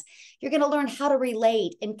business. You're going to learn how to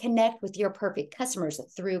relate and connect with your perfect customers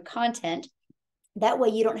through content. That way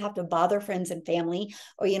you don't have to bother friends and family,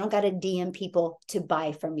 or you don't got to DM people to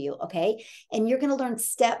buy from you, okay? And you're going to learn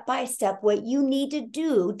step by step what you need to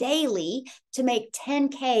do daily to make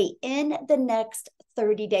 10K in the next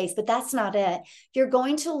 30 days, but that's not it. You're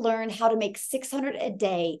going to learn how to make 600 a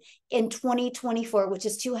day in 2024, which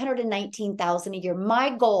is 219,000 a year. My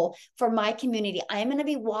goal for my community, I'm going to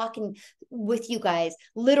be walking with you guys,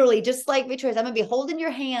 literally, just like Victoria's. I'm going to be holding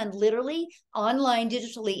your hand, literally, online,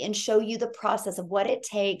 digitally, and show you the process of what it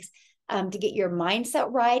takes to get your mindset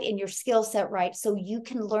right and your skill set right, so you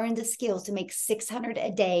can learn the skills to make 600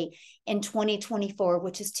 a day in 2024,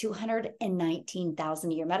 which is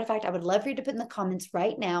 219,000 a year. Matter of fact, I would love for you to put in the comments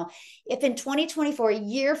right now, if in 2024, a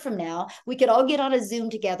year from now, we could all get on a Zoom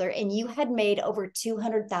together and you had made over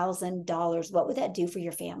 $200,000, what would that do for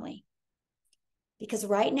your family? Because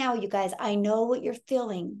right now, you guys, I know what you're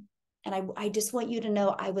feeling. And I just want you to know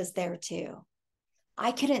I was there too.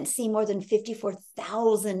 I couldn't see more than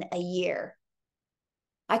 54,000 a year.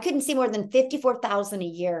 I couldn't see more than 54,000 a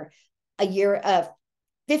year of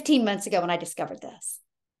 15 months ago when I discovered this.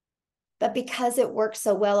 But because it worked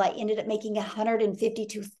so well, I ended up making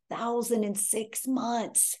 152,000 in 6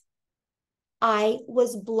 months. I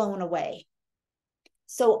was blown away.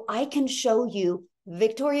 So I can show you,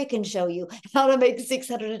 Victoria can show you how to make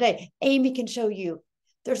 600 a day. Amy can show you.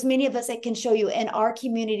 There's many of us that can show you. In our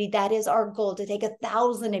community, that is our goal, to take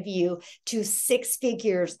 1,000 of you to 6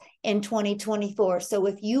 figures in 2024. So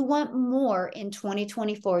if you want more in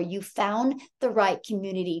 2024, you found the right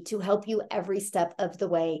community to help you every step of the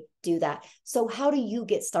way do that. So how do you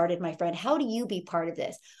get started, my friend? How do you be part of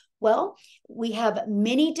this? Well, we have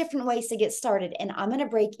many different ways to get started, and I'm going to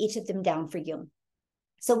break each of them down for you.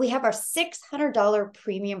 So we have our $600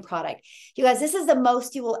 premium product. You guys, this is the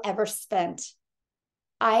most you will ever spend.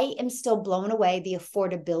 I am still blown away the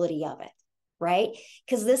affordability of it, right?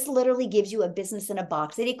 Because this literally gives you a business in a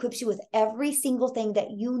box. It equips you with every single thing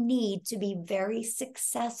that you need to be very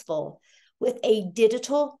successful with a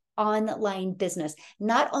digital online business.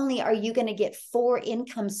 Not only are you going to get 4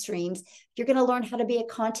 income streams, you're going to learn how to be a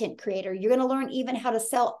content creator. You're going to learn even how to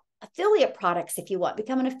sell affiliate products if you want,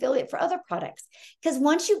 become an affiliate for other products. Because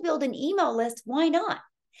once you build an email list, why not?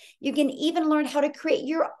 You can even learn how to create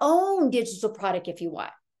your own digital product if you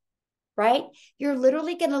want, right? You're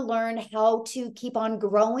literally going to learn how to keep on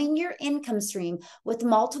growing your income stream with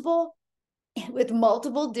multiple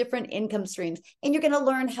different income streams. And you're going to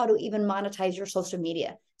learn how to even monetize your social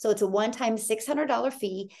media. So it's a one-time $600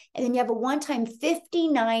 fee. And then you have a one-time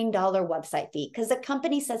 $59 website fee because the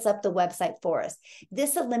company sets up the website for us.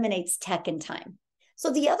 This eliminates tech and time. So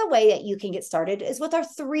the other way that you can get started is with our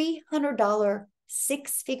 $300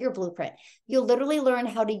 6-figure blueprint. You'll literally learn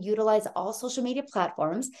how to utilize all social media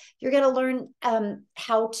platforms. You're going to learn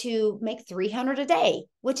how to make 300 a day,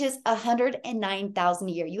 which is 109,000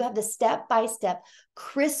 a year. You have the step-by-step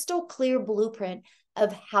crystal clear blueprint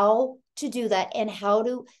of how to do that and how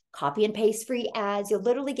to copy and paste free ads. You'll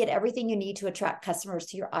literally get everything you need to attract customers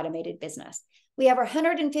to your automated business. We have our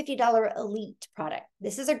 $150 elite product.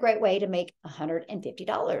 This is a great way to make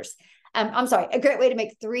 $150. I'm sorry, a great way to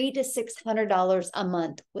make $300 to $600 a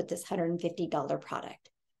month with this $150 product.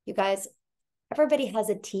 You guys, everybody has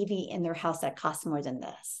a TV in their house that costs more than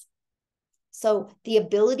this. So the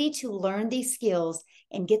ability to learn these skills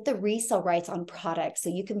and get the resale rights on products so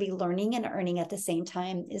you can be learning and earning at the same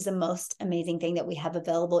time is the most amazing thing that we have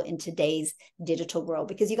available in today's digital world,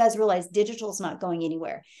 because you guys realize digital is not going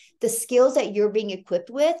anywhere. The skills that you're being equipped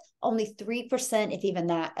with, only 3%, if even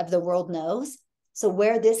that, of the world knows. So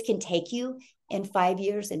where this can take you in 5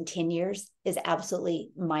 years and 10 years is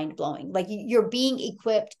absolutely mind-blowing. Like, you're being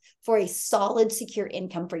equipped for a solid, secure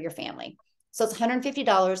income for your family. So it's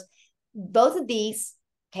 $150. Both of these,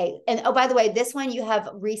 okay. And oh, by the way, this one, you have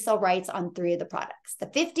resale rights on 3 of the products, the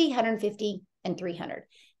 50, 150, and 300.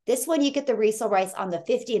 This one, you get the resale rights on the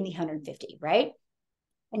 50 and the 150, right?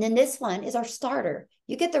 And then this one is our starter.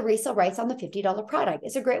 You get the resale rights on the $50 product.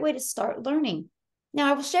 It's a great way to start learning. Now,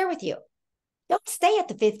 I will share with you. Don't stay at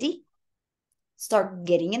the 50. Start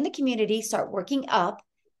getting in the community, start working up,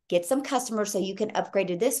 get some customers so you can upgrade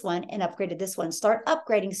to this one and upgrade to this one. Start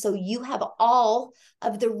upgrading so you have all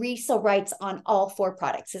of the resale rights on all 4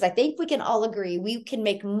 products. Because I think we can all agree we can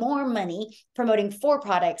make more money promoting 4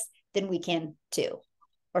 products than we can 2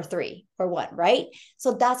 or 3 or 1, right?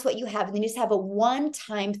 So that's what you have. And then you just have a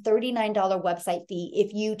one-time $39 website fee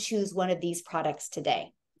if you choose one of these products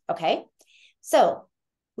today. Okay. So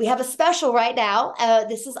we have a special right now.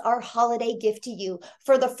 This is our holiday gift to you.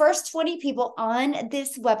 For the first 20 people on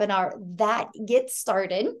this webinar that get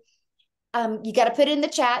started, you got to put in the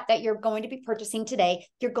chat that you're going to be purchasing today.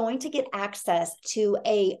 You're going to get access to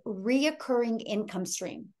a reoccurring income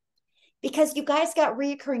stream. Because you guys got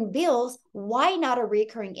reoccurring bills, why not a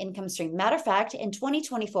reoccurring income stream? Matter of fact, in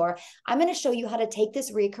 2024, I'm going to show you how to take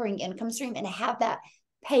this reoccurring income stream and have that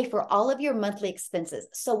pay for all of your monthly expenses.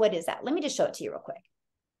 So what is that? Let me just show it to you real quick.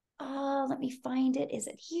 Let me find it. Is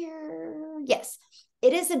it here? Yes,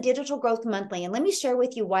 it is a digital growth monthly. And let me share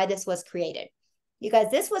with you why this was created. You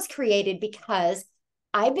guys, this was created because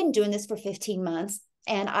I've been doing this for 15 months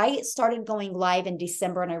and I started going live in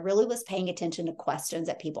December, and I really was paying attention to questions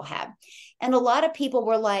that people had. And a lot of people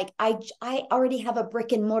were like, I already have a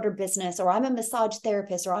brick and mortar business, or I'm a massage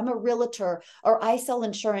therapist, or I'm a realtor, or I sell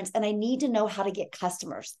insurance, and I need to know how to get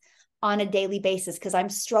customers on a daily basis because I'm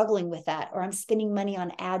struggling with that, or I'm spending money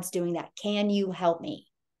on ads doing that. Can you help me?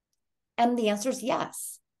 And the answer is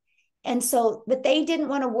yes. And so, but they didn't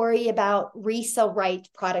want to worry about resale right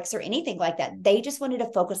products or anything like that. They just wanted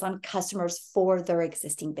to focus on customers for their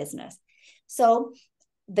existing business. So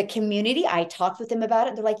the community, I talked with them about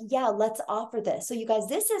it. They're like, yeah, let's offer this. So you guys,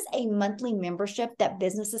 this is a monthly membership that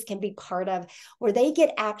businesses can be part of, where they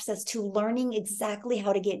get access to learning exactly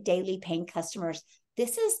how to get daily paying customers.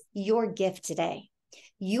 This is your gift today.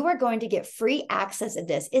 You are going to get free access to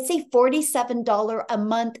this. It's a $47 a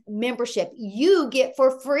month membership you get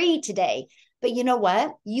for free today. But you know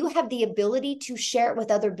what? You have the ability to share it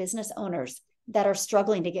with other business owners that are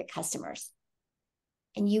struggling to get customers.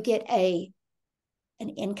 And you get an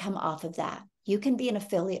income off of that. You can be an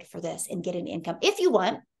affiliate for this and get an income if you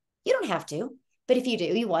want. You don't have to, but if you do,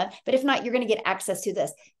 you want. But if not, you're going to get access to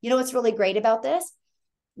this. You know what's really great about this?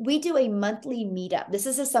 We do a monthly meetup. This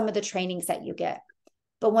is some of the trainings that you get.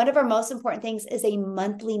 But one of our most important things is a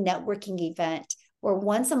monthly networking event where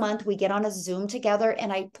once a month we get on a Zoom together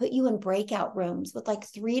and I put you in breakout rooms with like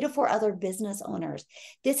 3 to 4 other business owners.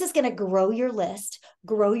 This is going to grow your list,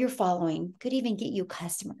 grow your following, could even get you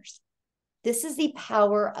customers. This is the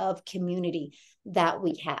power of community that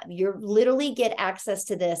we have. You literally get access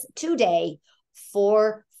to this today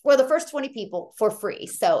for the first 20 people for free.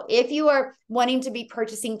 So if you are wanting to be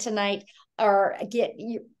purchasing tonight, or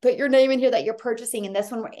put your name in here that you're purchasing. And this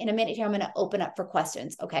one, in a minute here, I'm going to open up for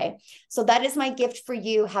questions. Okay. So that is my gift for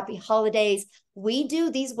you. Happy holidays. We do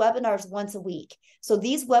these webinars once a week. So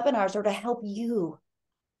these webinars are to help you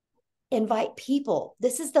invite people.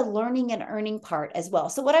 This is the learning and earning part as well.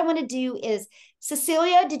 So what I want to do is,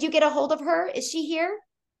 Cecilia, did you get a hold of her? Is she here?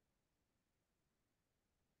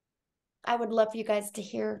 I would love for you guys to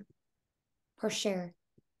hear her share.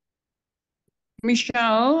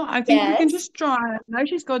 Michelle, I think we can Yes. just try. I know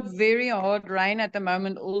she's got very hard rain at the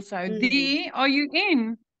moment also. Dee, are you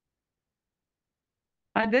in?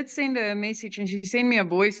 I did send her a message and she sent me a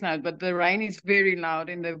voice note, but the rain is very loud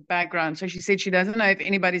in the background. So she said she doesn't know if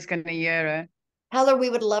anybody's going to hear her. Tell her we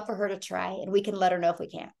would love for her to try and we can let her know if we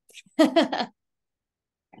can.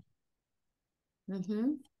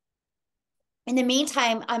 In the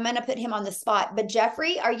meantime, I'm going to put him on the spot. But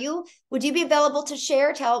Jeffrey, would you be available to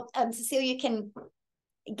share? Tell Cecilia can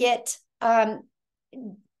get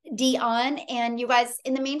Dee on. And you guys,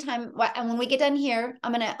 in the meantime, and when we get done here,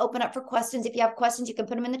 I'm going to open up for questions. If you have questions, you can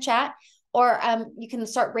put them in the chat, or you can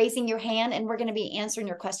start raising your hand and we're going to be answering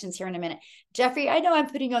your questions here in a minute. Jeffrey, I know I'm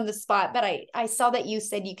putting you on the spot, but I saw that you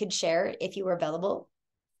said you could share if you were available.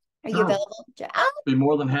 Are you available? Be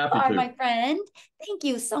more than happy to. My friend. Thank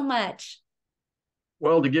you so much.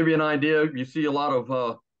 Well, to give you an idea, you see a lot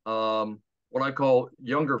of what I call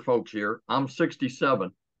younger folks here. I'm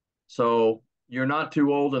 67. So you're not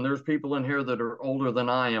too old. And there's people in here that are older than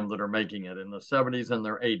I am that are making it in the 70s and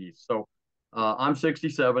their 80s. So I'm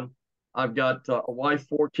 67. I've got a wife,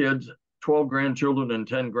 4 kids, 12 grandchildren, and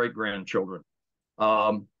 10 great-grandchildren.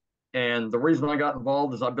 And the reason I got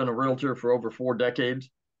involved is I've been a realtor for over 4 decades.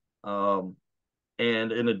 And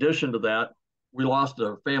in addition to that, we lost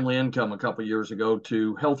a family income a couple of years ago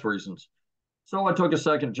to health reasons. So I took a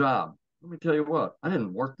second job. Let me tell you what, I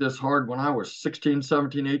didn't work this hard when I was 16,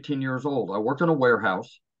 17, 18 years old. I worked in a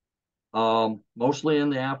warehouse, mostly in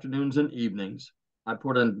the afternoons and evenings. I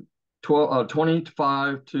put in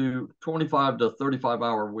 25 to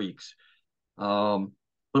 35-hour weeks,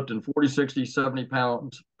 lifting 40, 60, 70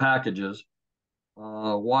 pounds packages,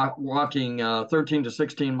 walking 13 to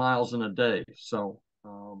 16 miles in a day. So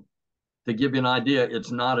to give you an idea,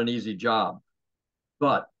 it's not an easy job,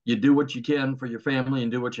 but you do what you can for your family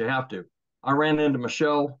and do what you have to. I ran into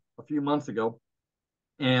Michelle a few months ago,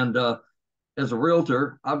 and as a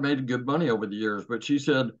realtor, I've made good money over the years, but she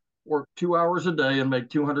said, work 2 hours a day and make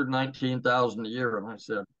 $219,000 a year. And I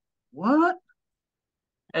said, what?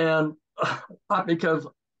 And because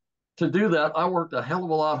to do that, I worked a hell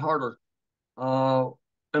of a lot harder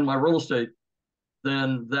in my real estate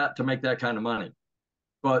than that to make that kind of money.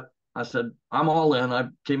 But I said, I'm all in. I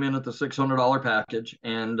came in at the $600 package,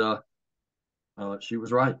 and she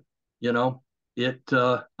was right. You know,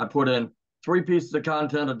 I put in 3 pieces of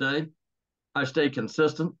content a day. I stay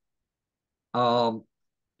consistent,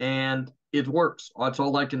 and it works. That's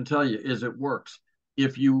all I can tell you is it works.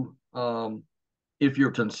 If you're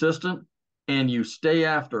consistent and you stay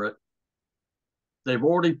after it, they've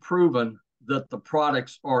already proven that the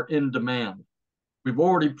products are in demand. We've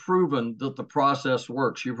already proven that the process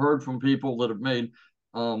works. You've heard from people that have made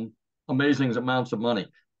amazing amounts of money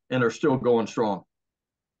and are still going strong.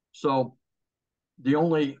 So the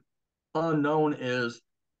only unknown is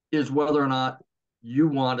whether or not you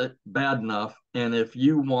want it bad enough, and if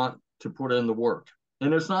you want to put in the work.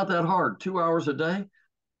 And it's not that hard. 2 hours a day.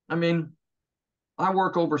 I mean, I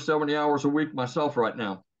work over 70 hours a week myself right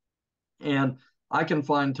now, and I can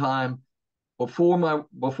find time before my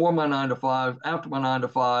 9 to 5, after my 9 to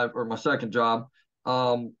 5, or my second job,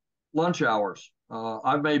 lunch hours.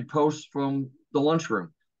 I've made posts from the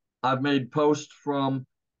lunchroom. I've made posts from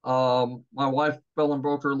my wife fell and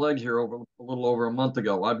broke her leg here over a little over a month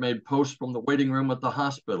ago. I've made posts from the waiting room at the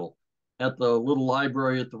hospital, at the little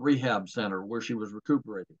library at the rehab center where she was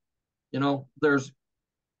recuperating. You know,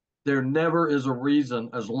 there never is a reason,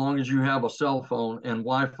 as long as you have a cell phone and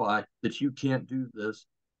Wi-Fi, that you can't do this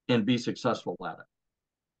and be successful at it.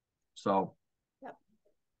 So, yep.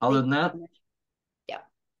 Other than that, yeah,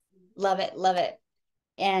 love it, love it.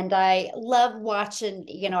 And I love watching,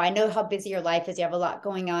 you know, I know how busy your life is. You have a lot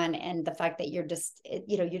going on, and the fact that you're just,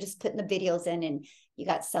 you know, you're just putting the videos in and you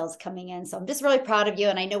got sales coming in. So I'm just really proud of you.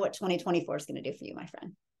 And I know what 2024 is going to do for you, my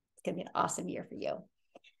friend. It's going to be an awesome year for you.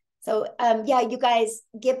 So, yeah, you guys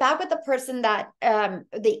get back with the person that,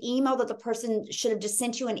 the email that the person should have just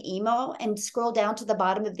sent you an email, and scroll down to the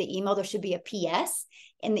bottom of the email. There should be a PS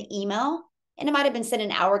in the email. And it might have been sent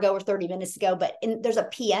an hour ago or 30 minutes ago, but there's a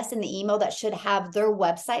PS in the email that should have their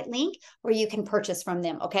website link where you can purchase from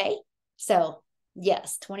them. Okay. So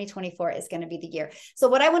yes, 2024 is going to be the year. So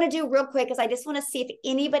what I want to do real quick is I just want to see if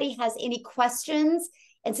anybody has any questions.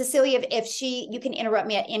 And Cecilia, you can interrupt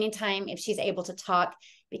me at any time if she's able to talk,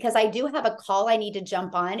 because I do have a call I need to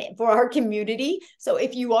jump on for our community. So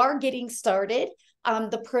if you are getting started,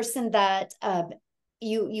 the person that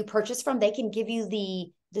you purchase from, they can give you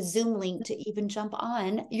the Zoom link to even jump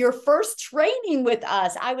on your first training with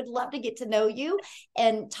us. I would love to get to know you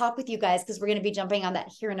and talk with you guys, because we're going to be jumping on that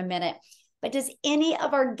here in a minute. But does any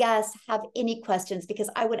of our guests have any questions? Because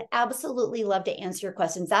I would absolutely love to answer your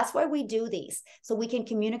questions. That's why we do these, so we can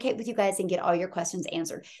communicate with you guys and get all your questions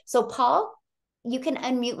answered. So Paul, you can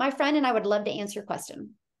unmute, my friend, and I would love to answer your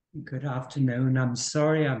question. Good afternoon. I'm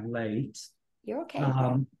sorry I'm late. You're okay.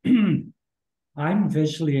 I'm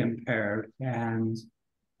visually impaired, and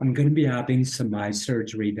I'm going to be having some eye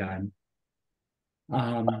surgery done.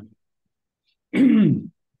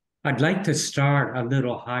 I'd like to start a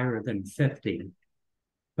little higher than 50,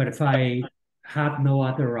 but if I have no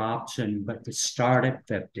other option but to start at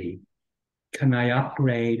 50, can I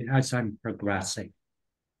upgrade as I'm progressing?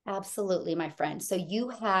 Absolutely, my friend. So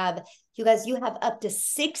you guys have up to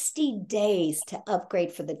 60 days to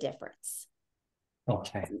upgrade for the difference.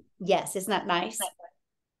 Okay. Yes, isn't that nice?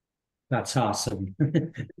 That's awesome.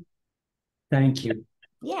 Thank you.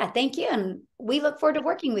 Yeah, thank you. And we look forward to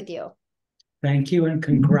working with you. Thank you, and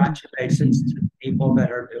congratulations to people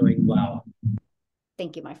that are doing well.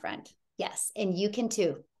 Thank you, my friend. Yes, and you can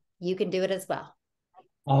too. You can do it as well.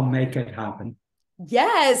 I'll make it happen.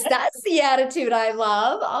 Yes, that's the attitude I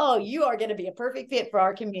love. Oh, you are going to be a perfect fit for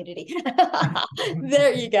our community.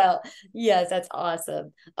 There you go. Yes, that's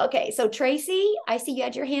awesome. Okay, so Tracy, I see you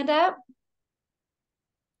had your hand up.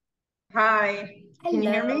 Hi. Hello. Can you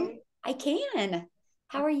hear me? I can.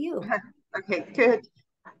 How are you? Okay, good.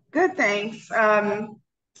 Good, thanks. A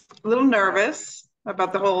little nervous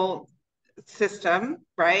about the whole system,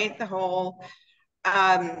 right? The whole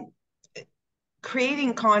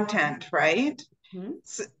creating content, right? Mm-hmm.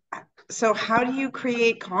 So how do you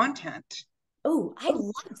create content? Oh, I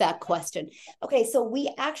love that question. Okay, so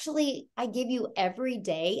I give you every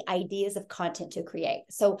day ideas of content to create.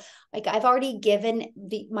 So like I've already given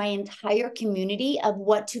my entire community of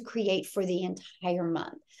what to create for the entire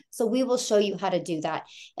month. So we will show you how to do that.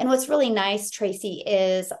 And what's really nice, Tracy,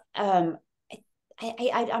 is I'm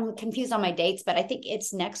confused on my dates, but I think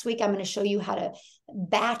it's next week. I'm going to show you how to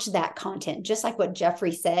batch that content, just like what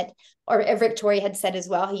Jeffrey said, or Victoria had said as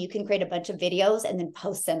well. You can create a bunch of videos and then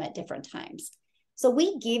post them at different times. So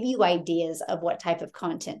we give you ideas of what type of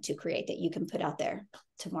content to create that you can put out there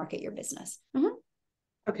to market your business. Mm-hmm.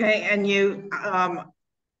 Okay, and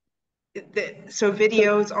so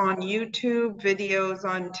videos on YouTube, videos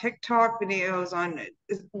on TikTok,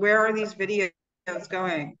 where are these videos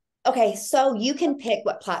going? Okay, so you can pick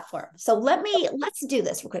what platform. So let's do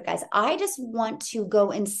this real quick, guys. I just want to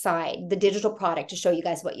go inside the digital product to show you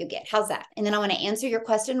guys what you get. How's that? And then I want to answer your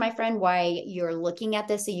question, my friend, why you're looking at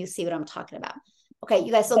this so you see what I'm talking about. Okay,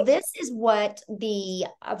 you guys, so this is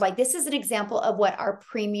this is an example of what our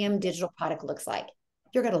premium digital product looks like.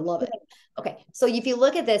 You're going to love it. Okay, so if you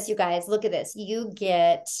look at this, you guys, look at this. You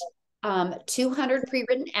get 200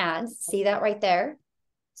 pre-written ads. See that right there?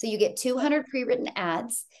 So you get 200 pre-written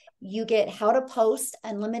ads. You get how to post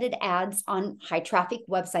unlimited ads on high traffic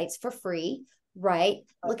websites for free, right?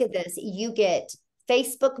 Look at this. You get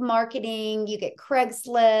Facebook marketing, you get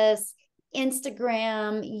Craigslist,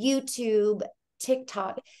 Instagram, YouTube,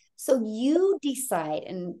 TikTok. So you decide,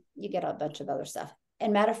 and you get a bunch of other stuff.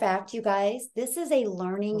 And matter of fact, you guys, this is a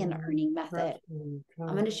learning and earning method.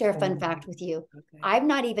 I'm going to share a fun fact with you. I've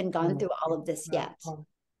not even gone through all of this yet.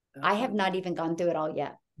 I have not even gone through it all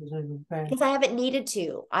yet because I haven't needed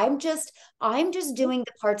to. I'm just doing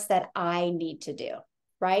the parts that I need to do,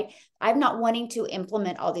 right? I'm not wanting to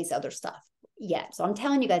implement all these other stuff yet. So I'm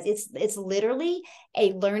telling you guys, it's literally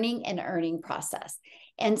a learning and earning process.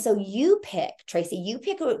 And so you pick, Tracy, you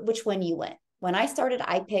pick which one you went. When I started,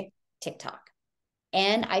 I picked TikTok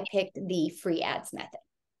and I picked the free ads method.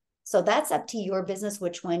 So that's up to your business,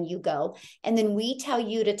 which one you go. And then we tell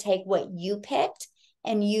you to take what you picked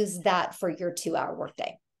and use that for your 2-hour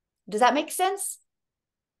workday. Does that make sense?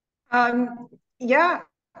 Yeah,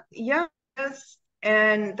 yes.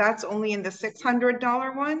 And that's only in the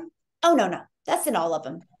 $600 one? Oh, no. That's in all of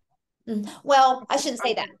them. Well, I shouldn't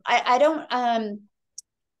say that. I don't,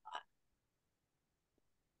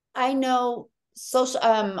 I know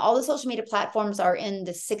all the social media platforms are in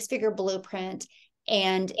the 6-figure blueprint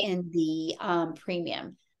and in the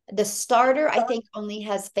premium. The starter, I think, only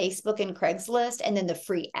has Facebook and Craigslist, and then the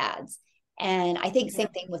free ads. And I think same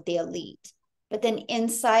thing with the elite. But then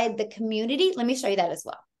inside the community, let me show you that as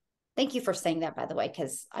well. Thank you for saying that, by the way,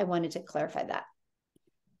 because I wanted to clarify that.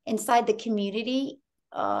 Inside the community,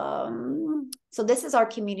 so this is our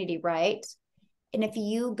community, right? And if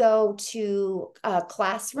you go to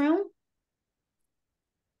Classroom,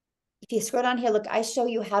 if you scroll down here, look, I show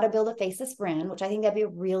you how to build a faceless brand, which I think that'd be a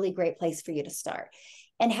really great place for you to start,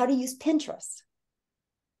 and how to use Pinterest.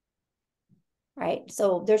 Right?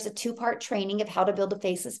 So there's a 2-part training of how to build a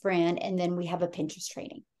faceless brand, and then we have a Pinterest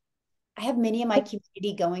training. I have many of my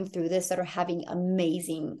community going through this that are having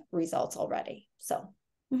amazing results already. So,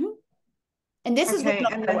 and this is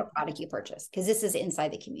what product you purchase, because this is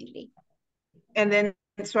inside the community. And then,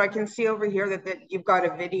 so I can see over here that you've got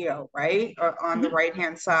a video, right? Or on the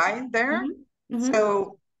right-hand side there.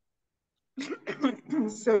 So,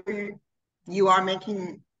 so you are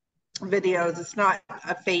making videos. It's not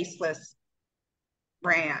a faceless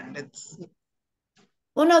brand. It's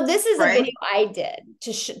well, no, this is a video I did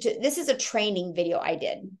this is a training video I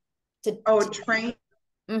did train.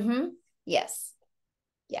 Yes.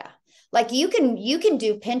 Yeah. Like you can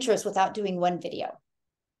do Pinterest without doing one video.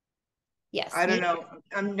 Yes. I don't know.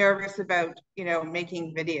 I'm nervous about,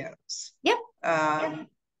 making videos. Yep.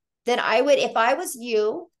 Then I would, if I was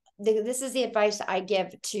you, this is the advice I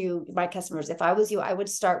give to my customers. If I was you, I would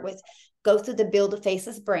start with go through the build a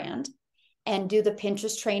faceless brand and do the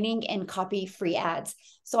Pinterest training and copy free ads.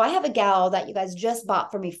 So I have a gal that you guys just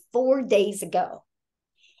bought for me 4 days ago.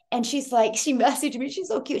 And she's like, she messaged me. She's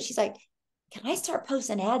so cute. She's like, can I start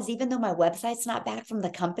posting ads even though my website's not back from the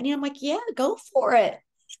company? I'm like, yeah, go for it.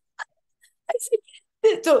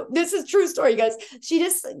 So this is true story, guys. She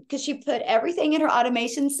just, because she put everything in her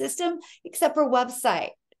automation system except her website,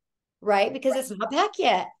 right? Because it's not back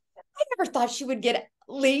yet. I never thought she would get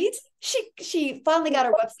leads. She finally got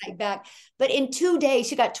her website back, but in 2 days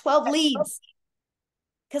she got 12 leads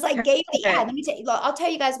because I gave the ad. Let me tell you, I'll tell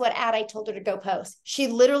you guys what ad I told her to go post. She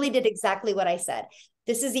literally did exactly what I said.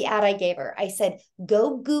 This is the ad I gave her. I said,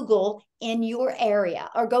 go Google in your area,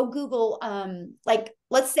 or go Google, like,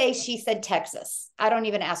 let's say she said Texas. I don't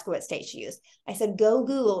even ask her what state she used. I said, go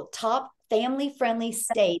Google top family-friendly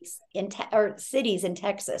states or cities in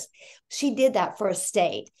Texas. She did that for a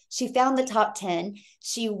state. She found the top 10.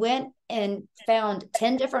 She went and found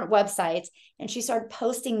 10 different websites, and she started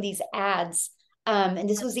posting these ads. And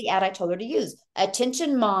this was the ad I told her to use.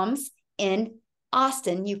 Attention moms in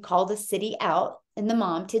Austin. You call the city out and the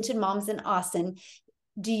mom. Attention moms in Austin.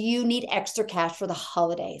 Do you need extra cash for the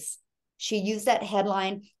holidays? She used that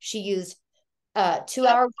headline. She used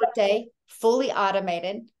 2-hour workday, fully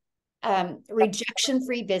automated,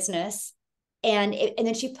 rejection-free business. And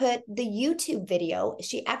then she put the YouTube video.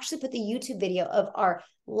 She actually put the YouTube video of our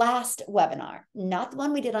last webinar, not the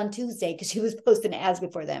one we did on Tuesday, because she was posting ads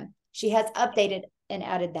before them. She has updated and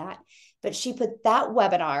added that. But she put that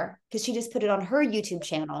webinar because she just put it on her YouTube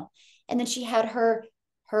channel. And then she had her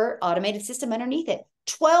automated system underneath it.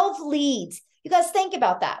 12 leads. You guys think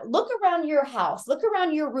about that. Look around your house. Look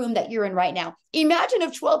around your room that you're in right now. Imagine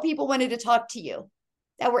if 12 people wanted to talk to you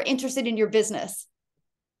that were interested in your business.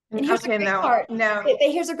 And here's the great part.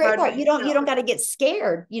 Here's a great part. You don't got to get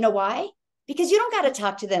scared. You know why? Because you don't got to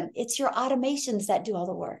talk to them. It's your automations that do all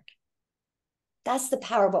the work. That's the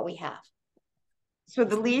power of what we have. So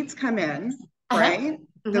the leads come in, right?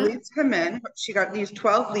 The leads come in. She got these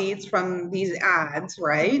 12 leads from these ads,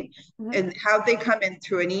 right? And how'd they come in?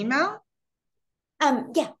 Through an email?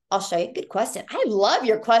 Yeah, I'll show you. Good question. I love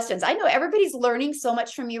your questions. I know everybody's learning so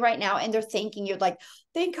much from you right now, and they're thinking you're like,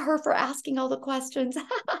 thank her for asking all the questions.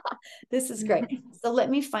 This is great. So let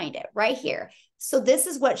me find it right here. So this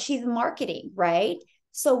is what she's marketing, right?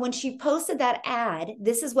 So when she posted that ad,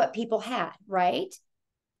 this is what people had, right?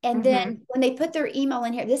 And then when they put their email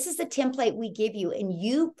in here, this is the template we give you, and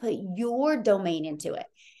you put your domain into it.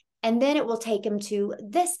 And then it will take them to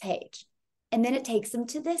this page. And then it takes them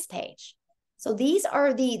to this page. So this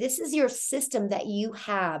is your system that you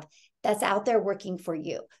have that's out there working for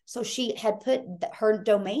you. So she had put her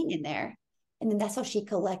domain in there, and then that's how she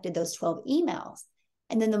collected those 12 emails.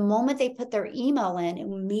 And then the moment they put their email in, it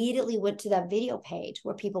immediately went to that video page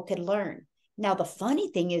where people could learn. Now, the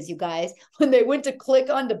funny thing is, you guys, when they went to click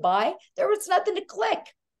on to buy, there was nothing to click.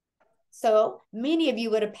 So many of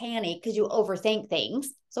you would have panicked because you overthink things.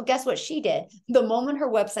 So guess what she did? The moment her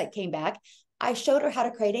website came back, I showed her how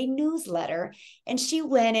to create a newsletter, and she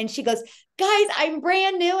went and she goes, guys, I'm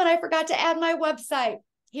brand new and I forgot to add my website.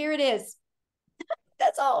 Here it is.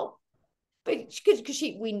 That's all. But because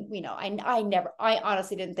we know, I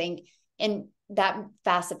honestly didn't think in that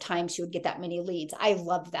fast of time she would get that many leads. I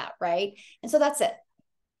love that, right? And so that's it.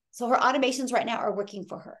 So her automations right now are working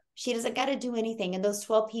for her. She doesn't got to do anything. And those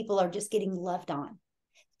 12 people are just getting loved on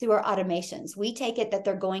through our automations. We take it that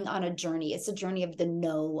they're going on a journey. It's a journey of the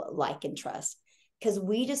know, like, and trust. Because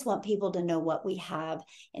we just want people to know what we have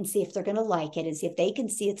and see if they're going to like it and see if they can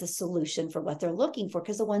see it's a solution for what they're looking for.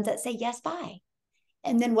 Because the ones that say yes, buy.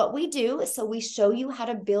 And then what we do is, so we show you how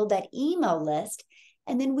to build that email list.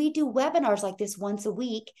 And then we do webinars like this once a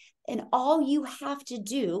week. And all you have to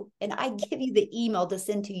do, and I give you the email to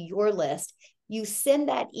send to your list, you send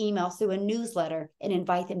that email through a newsletter and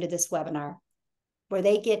invite them to this webinar where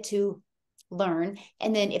they get to learn.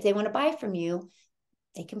 And then if they want to buy from you,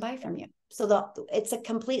 they can buy from you. So it's a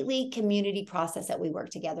completely community process that we work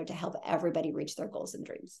together to help everybody reach their goals and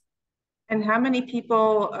dreams. And how many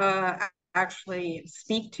people actually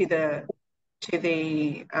speak to the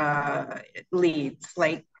leads?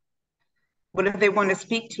 Like, what if they want to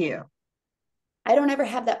speak to you? I don't ever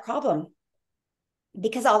have that problem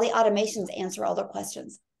because all the automations answer all their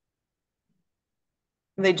questions.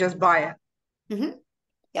 They just buy it.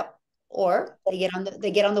 Yep. Or they get on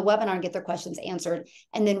the webinar and get their questions answered.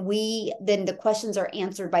 And then the questions are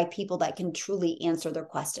answered by people that can truly answer their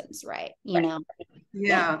questions, right? You know?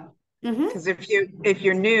 Yeah. Because if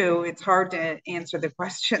you're new, it's hard to answer the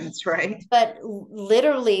questions, right? But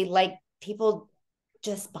literally, like, people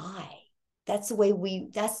just buy. That's the way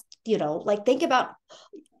like, think about,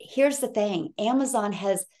 here's the thing. Amazon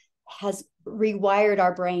has rewired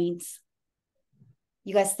our brains.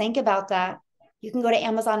 You guys think about that. You can go to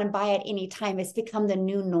Amazon and buy at any time. It's become the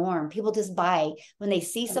new norm. People just buy when they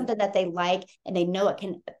see something that they like and they know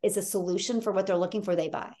is a solution for what they're looking for, they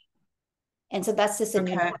buy. And so that's just a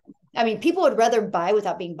new norm. I mean, people would rather buy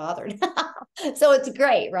without being bothered. So it's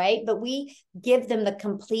great, right? But we give them the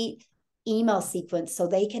complete email sequence so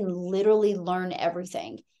they can literally learn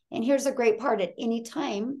everything. And here's a great part. At any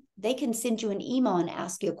time, they can send you an email and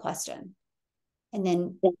ask you a question. And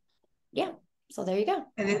then, yeah, so there you go.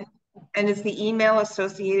 And is the email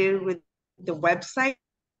associated with the website?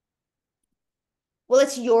 Well,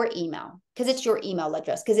 it's your email because it's your email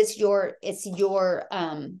address because it's your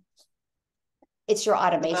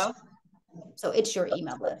automation. Hello? So it's your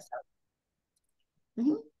email list.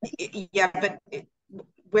 Yeah, but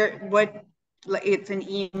it's an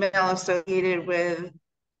email associated with,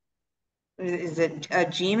 is it a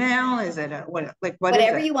Gmail? Is it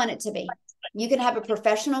whatever you want it to be? You can have a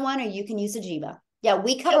professional one or you can use a Gmail. Yeah,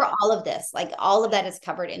 we cover all of this. Like, all of that is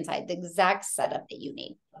covered inside the exact setup that you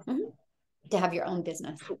need to have your own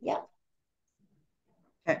business. Yeah.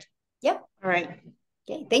 Okay. Yep. All right.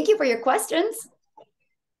 Okay. Thank you for your questions.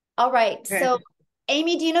 All right. Okay. So,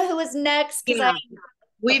 Amy, do you know who is next? Yeah.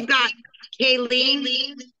 We've got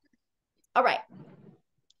Kayleen. All right.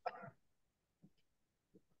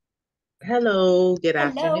 Hello. Good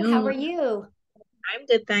afternoon. How are you? I'm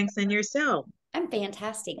good, thanks. And yourself? I'm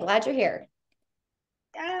fantastic. Glad you're here.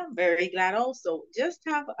 I'm very glad also. Just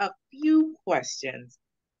have a few questions.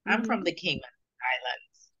 I'm from the Cayman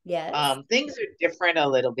Islands. Yes. Things are different a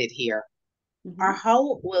little bit here.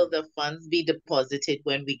 How will the funds be deposited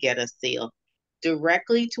when we get a sale?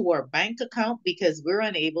 Directly to our bank account, because we're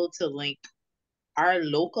unable to link our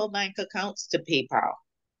local bank accounts to PayPal.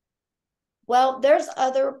 Well, there's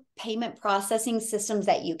other payment processing systems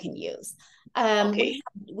that you can use.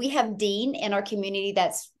 We have Dean in our community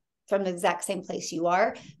that's from the exact same place you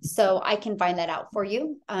are. So I can find that out for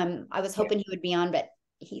you. I was hoping he would be on, but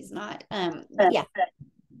he's not. Yeah.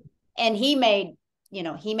 And he made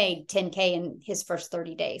 10K in his first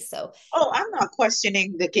 30 days. So, I'm not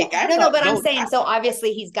questioning the kick. Yeah. No, but I'm saying, so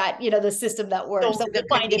obviously he's got, the system that works. So we'll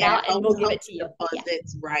find it out and we'll give it to you.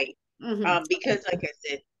 Deposits, right. Because like I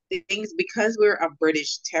said, because we're a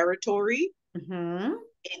British territory, it's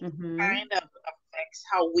kind of a affects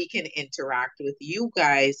how we can interact with you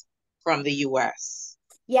guys from the US.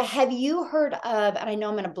 Yeah. Have you heard of, and I know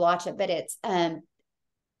I'm going to blotch it, but it's, I'm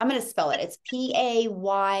going to spell it. It's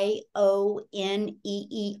PAYONEER.com.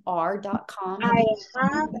 I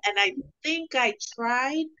have, and I think I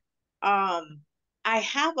tried. I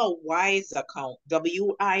have a Wise account,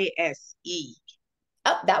 WISE.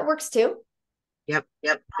 Oh, that works too. Yep.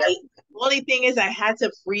 Only thing is I had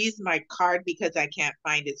to freeze my card because I can't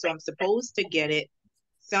find it. So I'm supposed to get it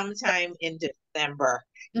sometime in December.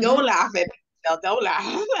 Don't laugh at yourself. Don't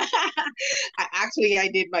laugh. I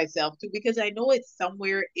did myself too because I know it's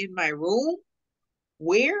somewhere in my room.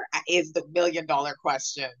 Where is the $1,000,000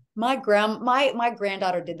 question? My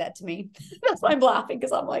granddaughter did that to me. That's why I'm laughing,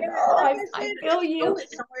 because I'm like, oh, I feel you.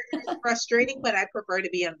 It's somewhere it's frustrating, but I prefer to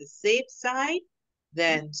be on the safe side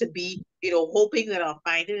than to be, hoping that I'll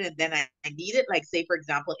find it and then I need it. Like, say, for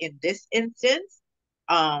example, in this instance,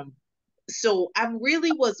 so I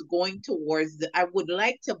really was going towards I would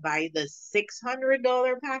like to buy the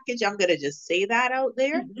 $600 package. I'm gonna just say that out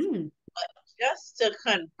there. But just to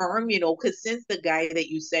confirm, because since the guy that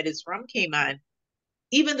you said is from Cayman,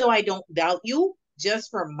 even though I don't doubt you,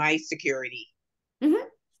 just for my security.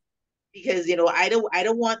 Because I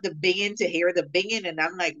don't want the binging to hear the binging, and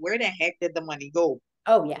I'm like, where the heck did the money go?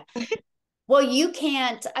 Oh yeah. Well, you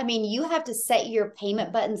can't. I mean, you have to set your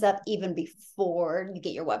payment buttons up even before you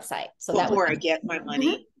get your website. So before I get my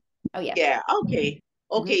money. Oh yeah. Yeah. Okay.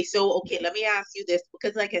 Okay. So let me ask you this,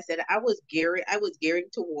 because like I said, I was gearing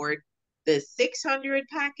toward the 600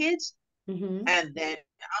 package, and then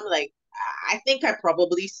I'm like, I think I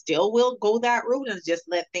probably still will go that route and just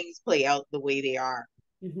let things play out the way they are.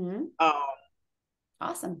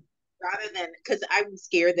 Awesome. Rather than, because I'm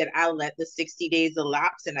scared that I'll let the 60 days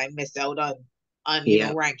elapse and I miss out on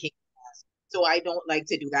ranking. So I don't like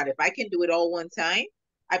to do that. If I can do it all one time,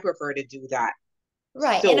 I prefer to do that.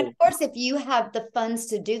 Right. And of course, if you have the funds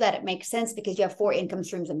to do that, it makes sense because you have 4 income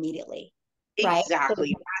streams immediately.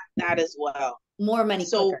 Exactly. Right? That as well. More money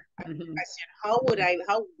quicker. Question,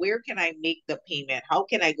 where can I make the payment? How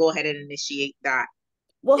can I go ahead and initiate that?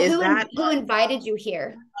 Well, who invited you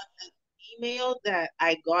here? Email that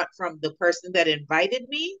I got from the person that invited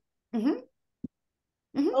me.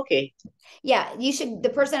 Okay. Yeah,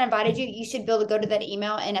 the person invited you, you should be able to go to that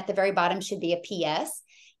email, and at the very bottom should be a PS.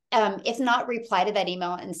 If not, reply to that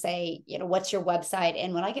email and say, what's your website?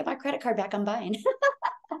 And when I get my credit card back, I'm buying.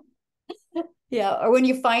 Yeah. Or when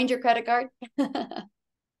you find your credit card.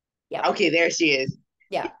 Yeah. Okay, there she is.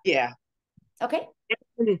 Yeah. Yeah. Okay.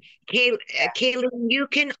 Kaylin, you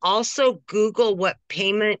can also Google what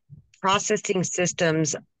payment processing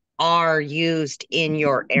systems are used in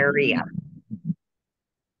your area.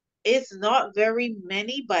 It's not very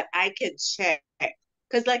many, but I can check.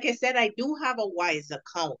 Because like I said, I do have a Wise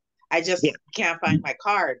account. I just can't find my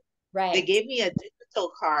card. Right. They gave me a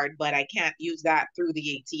digital card, but I can't use that through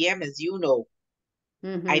the ATM, as you know.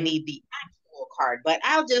 I need the actual card, but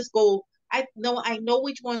I'll just go. I know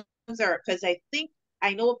which ones are, because I think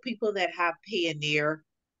I know people that have Payoneer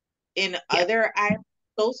in other islands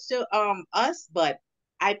close to us, but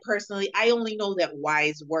I only know that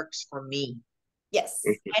Wise works for me. Yes,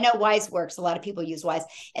 I know Wise works. A lot of people use Wise.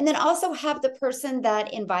 And then also have the person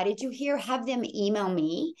that invited you here, have them email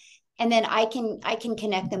me, and then I can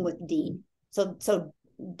connect them with Dean. So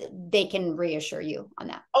they can reassure you on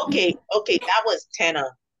that. Okay, that was Tenna.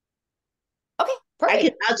 Okay,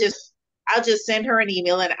 perfect. I'll just send her an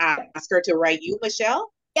email and ask her to write you,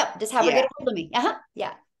 Michelle. Yep, just have her get a hold of me. Yeah.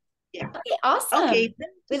 Yeah. Okay, awesome. Okay,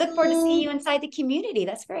 we look forward to seeing you inside the community.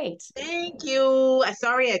 That's great. Thank you.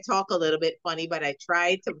 Sorry I talk a little bit funny, but I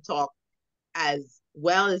tried to talk as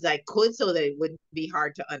well as I could so that it wouldn't be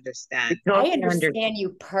hard to understand. I understand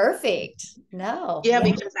you perfect. No. Yeah,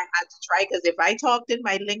 because I had to try, because if I talked in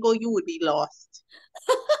my lingo, you would be lost.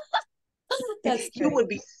 You would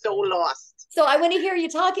be so lost. So I want to hear you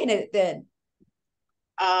talking it then.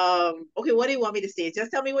 Okay, what do you want me to say?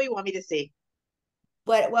 Just tell me what you want me to say.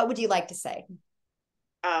 What would you like to say?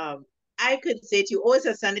 I could say to you, it's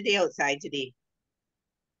a sunny day outside today.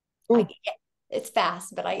 It's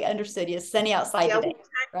fast, but I understood you. It's sunny outside today,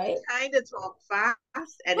 right? We kind of talk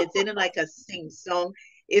fast, and it's in like a sing-song.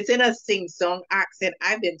 It's in a sing-song accent,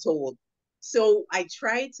 I've been told. So I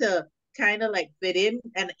try to kind of like fit in,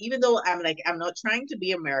 and even though I'm not trying to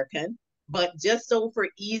be American, but just so for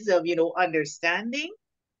ease of understanding.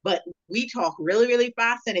 But we talk really, really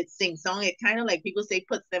fast, and it's sing-song. It kind of, like people say,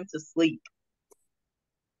 puts them to sleep.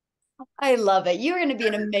 I love it. You're going to be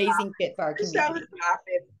an amazing fit for our community. I was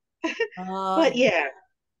laughing.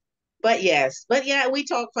 But yeah, we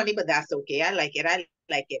talk funny, but that's okay. I like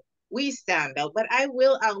it. We stand out. But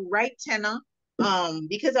I'll write Tenna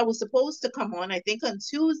because I was supposed to come on, I think on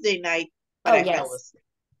Tuesday night, but Oh, I fell yes. asleep.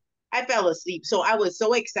 I fell asleep. So I was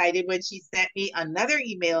so excited when she sent me another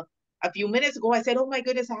email a few minutes ago. I said, oh my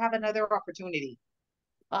goodness, I have another opportunity.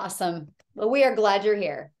 Awesome. Well, we are glad you're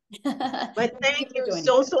here. But thank for you joining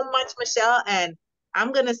so, us. so much, Michelle. And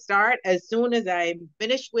I'm going to start as soon as I'm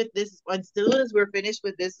finished with this. As soon as we're finished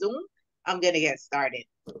with this Zoom, I'm going to get started.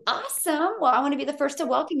 Awesome. Well, I want to be the first to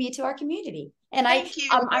welcome you to our community. And Thank you.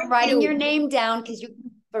 I'm Thank writing you. your name down because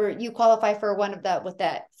you qualify for one of the with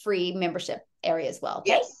that free membership area as well.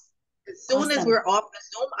 Okay. Yes. As soon as Awesome. we're off the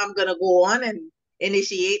Zoom, I'm going to go on and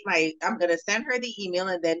initiate I'm going to send her the email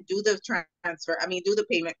and then do the transfer. I mean, do the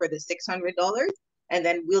payment for the $600, and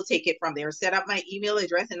then we'll take it from there. Set up my email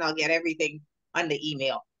address and I'll get everything on the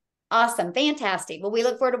email. Awesome. Fantastic. Well, we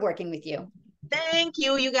look forward to working with you. Thank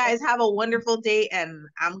you. You guys have a wonderful day, and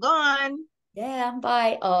I'm gone. Yeah.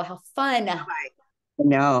 Bye. Oh, how fun. Bye-bye.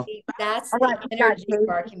 No. That's the energy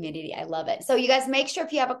for our community. I love it. So you guys make sure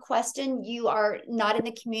if you have a question, you are not in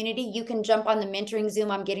the community, you can jump on the mentoring Zoom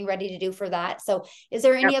I'm getting ready to do for that. So is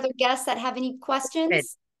there any other guests that have any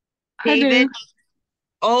questions? David.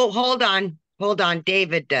 Oh, hold on. Hold on.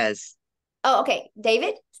 David does. Oh, okay.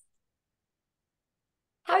 David?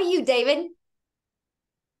 How are you, David?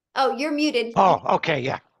 Oh, you're muted. Oh, okay,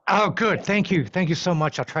 yeah. Oh, good. Thank you. Thank you so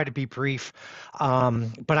much. I'll try to be brief.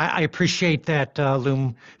 But I appreciate that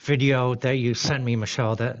Loom video that you sent me,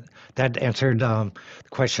 Michelle. That answered the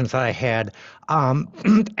questions that I had.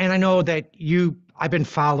 And I know that I've been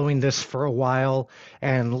following this for a while,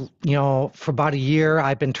 and for about a year,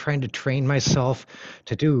 I've been trying to train myself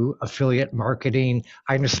to do affiliate marketing.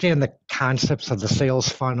 I understand the concepts of the sales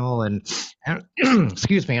funnel and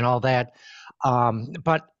excuse me, and all that.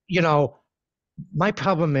 But my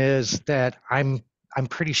problem is that I'm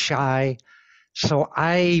pretty shy. So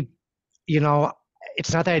it's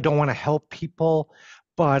not that I don't want to help people,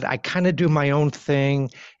 but I kind of do my own thing.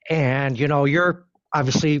 And you're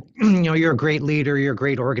obviously, you're a great leader, you're a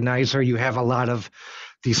great organizer. You have a lot of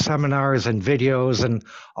these seminars and videos and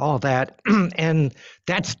all that. And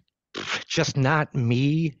that's just not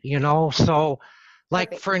me, So like,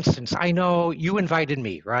 Perfect. for instance, I know you invited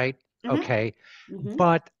me, right? Mm-hmm. Okay. Mm-hmm.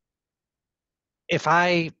 But if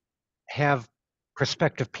I have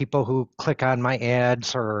prospective people who click on my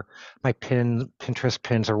ads or my Pinterest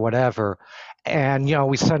pins or whatever, and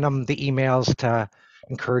we send them the emails to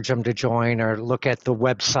encourage them to join or look at the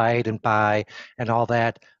website and buy and all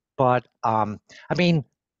that. But I mean,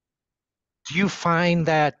 do you find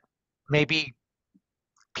that maybe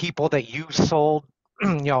people that you sold,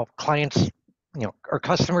 clients, or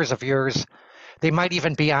customers of yours, they might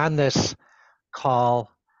even be on this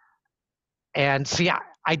call? And see,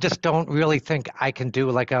 I just don't really think I can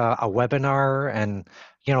do like a webinar and,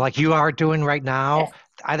 like you are doing right now.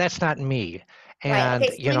 Yes. That's not me. Right. And,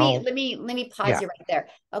 Okay. So let me pause yeah. you right there.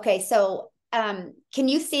 Okay. So can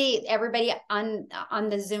you see everybody on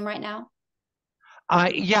the Zoom right now?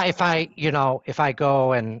 Yeah, if I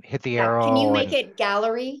go and hit the arrow. Can you make and it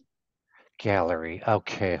gallery? Gallery.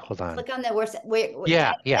 Okay, hold on. Click on the worst.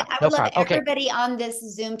 Yeah, I no would love problem. Okay. everybody on this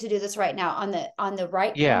Zoom to do this right now. On the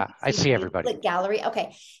right. Yeah, I see everybody. Click gallery.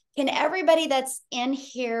 Okay. Can everybody that's in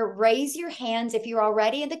here raise your hands if you're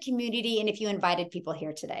already in the community and if you invited people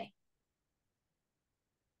here today?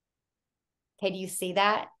 Okay, do you see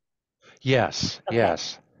that? Yes, Okay.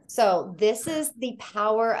 yes. So this is the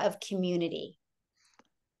power of community.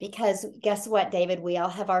 Because guess what, David? We all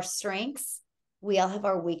have our strengths. We all have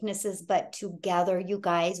our weaknesses, but together, you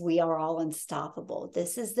guys, we are all unstoppable.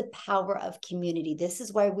 This is the power of community. This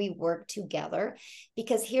is why we work together.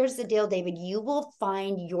 Because here's the deal, David, you will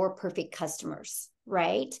find your perfect customers,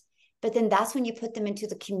 right? But then that's when you put them into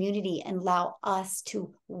the community and allow us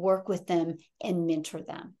to work with them and mentor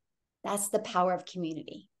them. That's the power of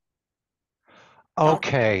community.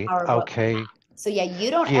 Okay, okay. So yeah, you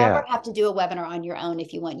don't ever have to do a webinar on your own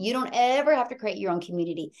if you want. You don't ever have to create your own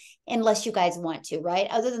community unless you guys want to, right?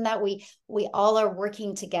 Other than that, we all are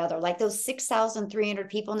working together. Like those 6,300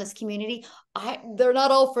 people in this community, they're not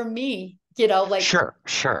all for me, like Sure.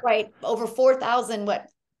 Right. Over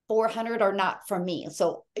 400 are not from me.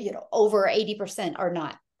 So, over 80% are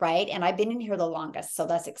not. Right. And I've been in here the longest. So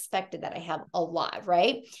that's expected that I have a lot.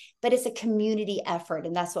 Right. But it's a community effort.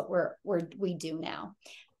 And that's what we do now.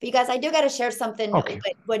 But you guys, I do got to share something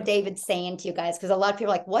what David's saying to you guys, because a lot of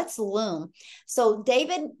people are like, what's Loom? So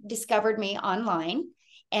David discovered me online.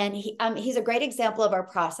 And he's a great example of our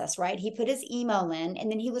process, right? He put his email in and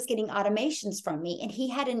then he was getting automations from me. And he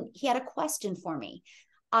had a question for me.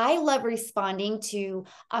 I love responding to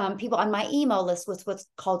people on my email list with what's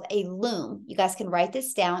called a Loom. You guys can write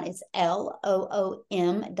this down. It's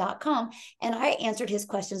LOOM.com. And I answered his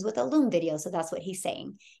questions with a Loom video. So that's what he's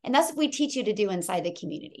saying. And that's what we teach you to do inside the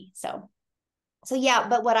community. So yeah,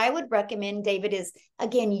 but what I would recommend, David, is,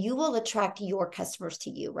 again, you will attract your customers to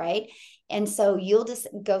you, right? And so you'll just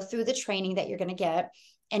go through the training that you're going to get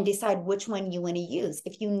and decide which one you want to use.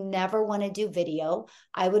 If you never want to do video,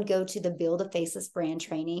 I would go to the Build a Faceless Brand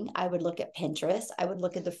training. I would look at Pinterest. I would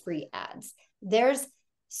look at the free ads. There's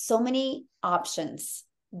so many options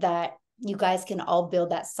that you guys can all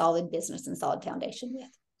build that solid business and solid foundation with.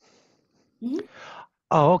 Mm-hmm.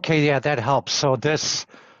 Oh, okay. Yeah, that helps. So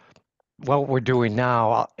what we're doing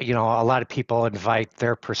now, a lot of people invite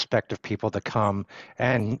their prospective people to come,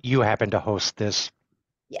 and you happen to host this,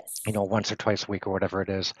 yes, once or twice a week or whatever it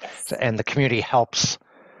is. Yes. So, and the community helps,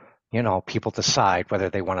 people decide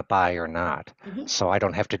whether they want to buy or not. Mm-hmm. So I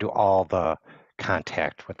don't have to do all the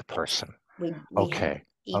contact with the person. We okay.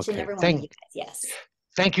 Each and every one of you guys. Yes.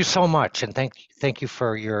 Thank you so much, and thank you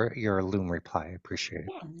for your Loom reply. I appreciate it.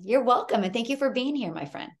 Yeah, you're welcome, and thank you for being here, my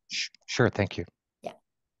friend. Sure, thank you. Yeah.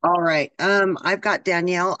 All right. I've got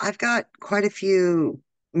Danielle. I've got quite a few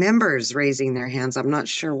members raising their hands. I'm not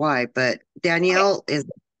sure why, but Danielle is.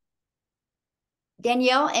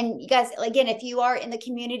 Danielle, and you guys, again, if you are in the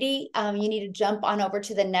community, you need to jump on over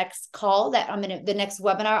to the next call that the next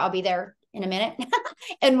webinar. I'll be there in a minute,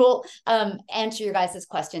 and we'll answer your guys'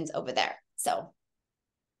 questions over there. So.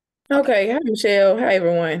 Okay. Hi, Michelle. Hi,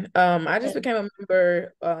 everyone. I just became a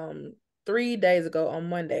member 3 days ago on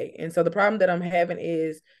Monday. And so the problem that I'm having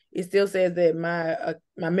is it still says that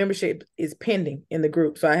my membership is pending in the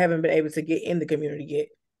group. So I haven't been able to get in the community yet.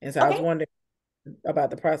 And so I was wondering about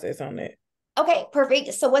the process on that. Okay,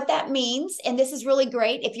 perfect. So what that means, and this is really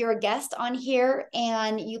great if you're a guest on here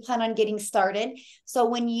and you plan on getting started. So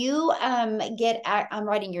when you I'm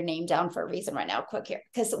writing your name down for a reason right now, quick here,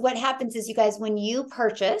 because what happens is, you guys, when you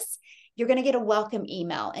purchase, you're going to get a welcome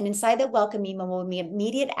email. And inside that welcome email will be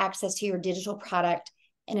immediate access to your digital product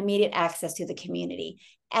and immediate access to the community.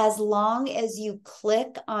 As long as you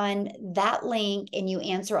click on that link and you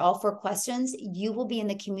answer all 4 questions, you will be in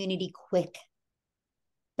the community quick.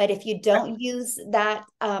 But if you don't use that,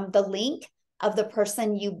 the link of the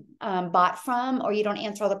person you bought from, or you don't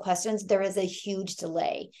answer all the questions, there is a huge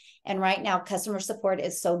delay. And right now, customer support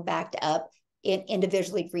is so backed up in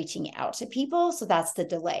individually reaching out to people. So that's the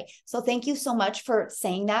delay. So thank you so much for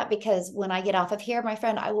saying that, because when I get off of here, my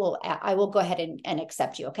friend, I will go ahead and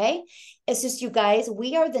accept you. Okay. It's just, you guys,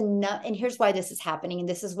 we are and here's why this is happening. And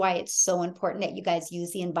this is why it's so important that you guys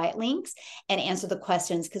use the invite links and answer the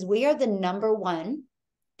questions, because we are the number one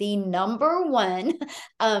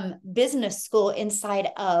business school inside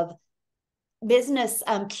of business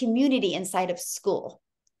community inside of school,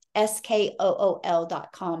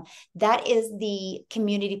 SKOOL.com. That is the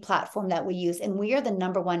community platform that we use. And we are the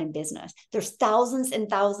number one in business. There's thousands and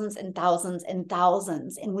thousands and thousands and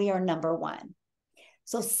thousands, and we are number one.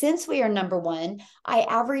 So since we are number one, I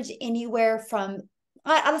average anywhere from,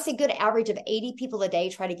 I would say, good average of 80 people a day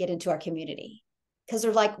try to get into our community. Because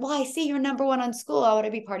they're like, well, I see you're number one on school. I want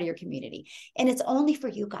to be part of your community. And it's only for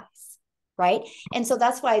you guys, right? And so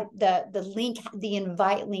that's why the link, the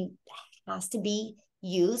invite link has to be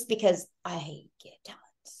used, because I get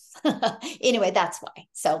tons. Anyway, that's why.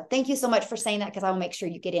 So thank you so much for saying that, because I will make sure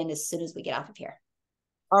you get in as soon as we get off of here.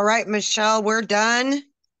 All right, Michelle, we're done.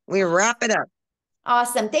 We wrap it up.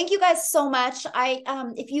 Awesome. Thank you guys so much.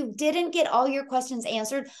 If you didn't get all your questions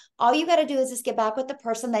answered, all you got to do is just get back with the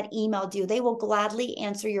person that emailed you. They will gladly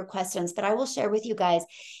answer your questions, but I will share with you guys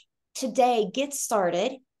today. Get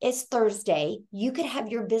started. It's Thursday. You could have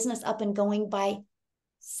your business up and going by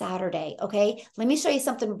Saturday. Okay. Let me show you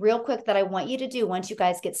something real quick that I want you to do once you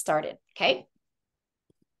guys get started. Okay.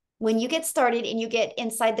 When you get started and you get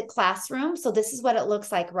inside the classroom, so this is what it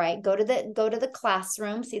looks like, right? Go to the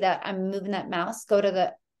classroom. See that I'm moving that mouse. Go to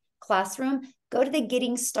the classroom. Go to the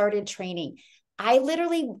getting started training. I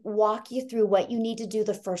literally walk you through what you need to do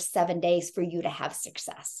the first 7 days for you to have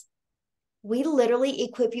success. We literally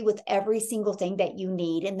equip you with every single thing that you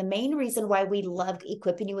need. And the main reason why we love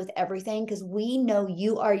equipping you with everything, because we know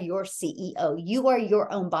you are your CEO. You are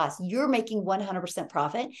your own boss. You're making 100%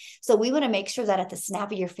 profit. So we want to make sure that at the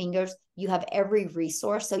snap of your fingers, you have every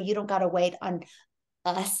resource, so you don't got to wait on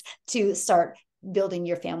us to start building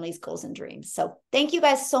your family's goals and dreams. So thank you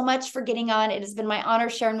guys so much for getting on. It has been my honor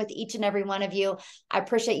sharing with each and every one of you. I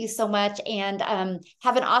appreciate you so much, and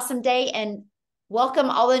have an awesome day, and welcome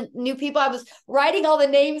all the new people. I was writing all the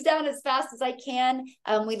names down as fast as I can.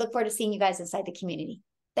 We look forward to seeing you guys inside the community.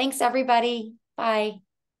 Thanks, everybody. Bye.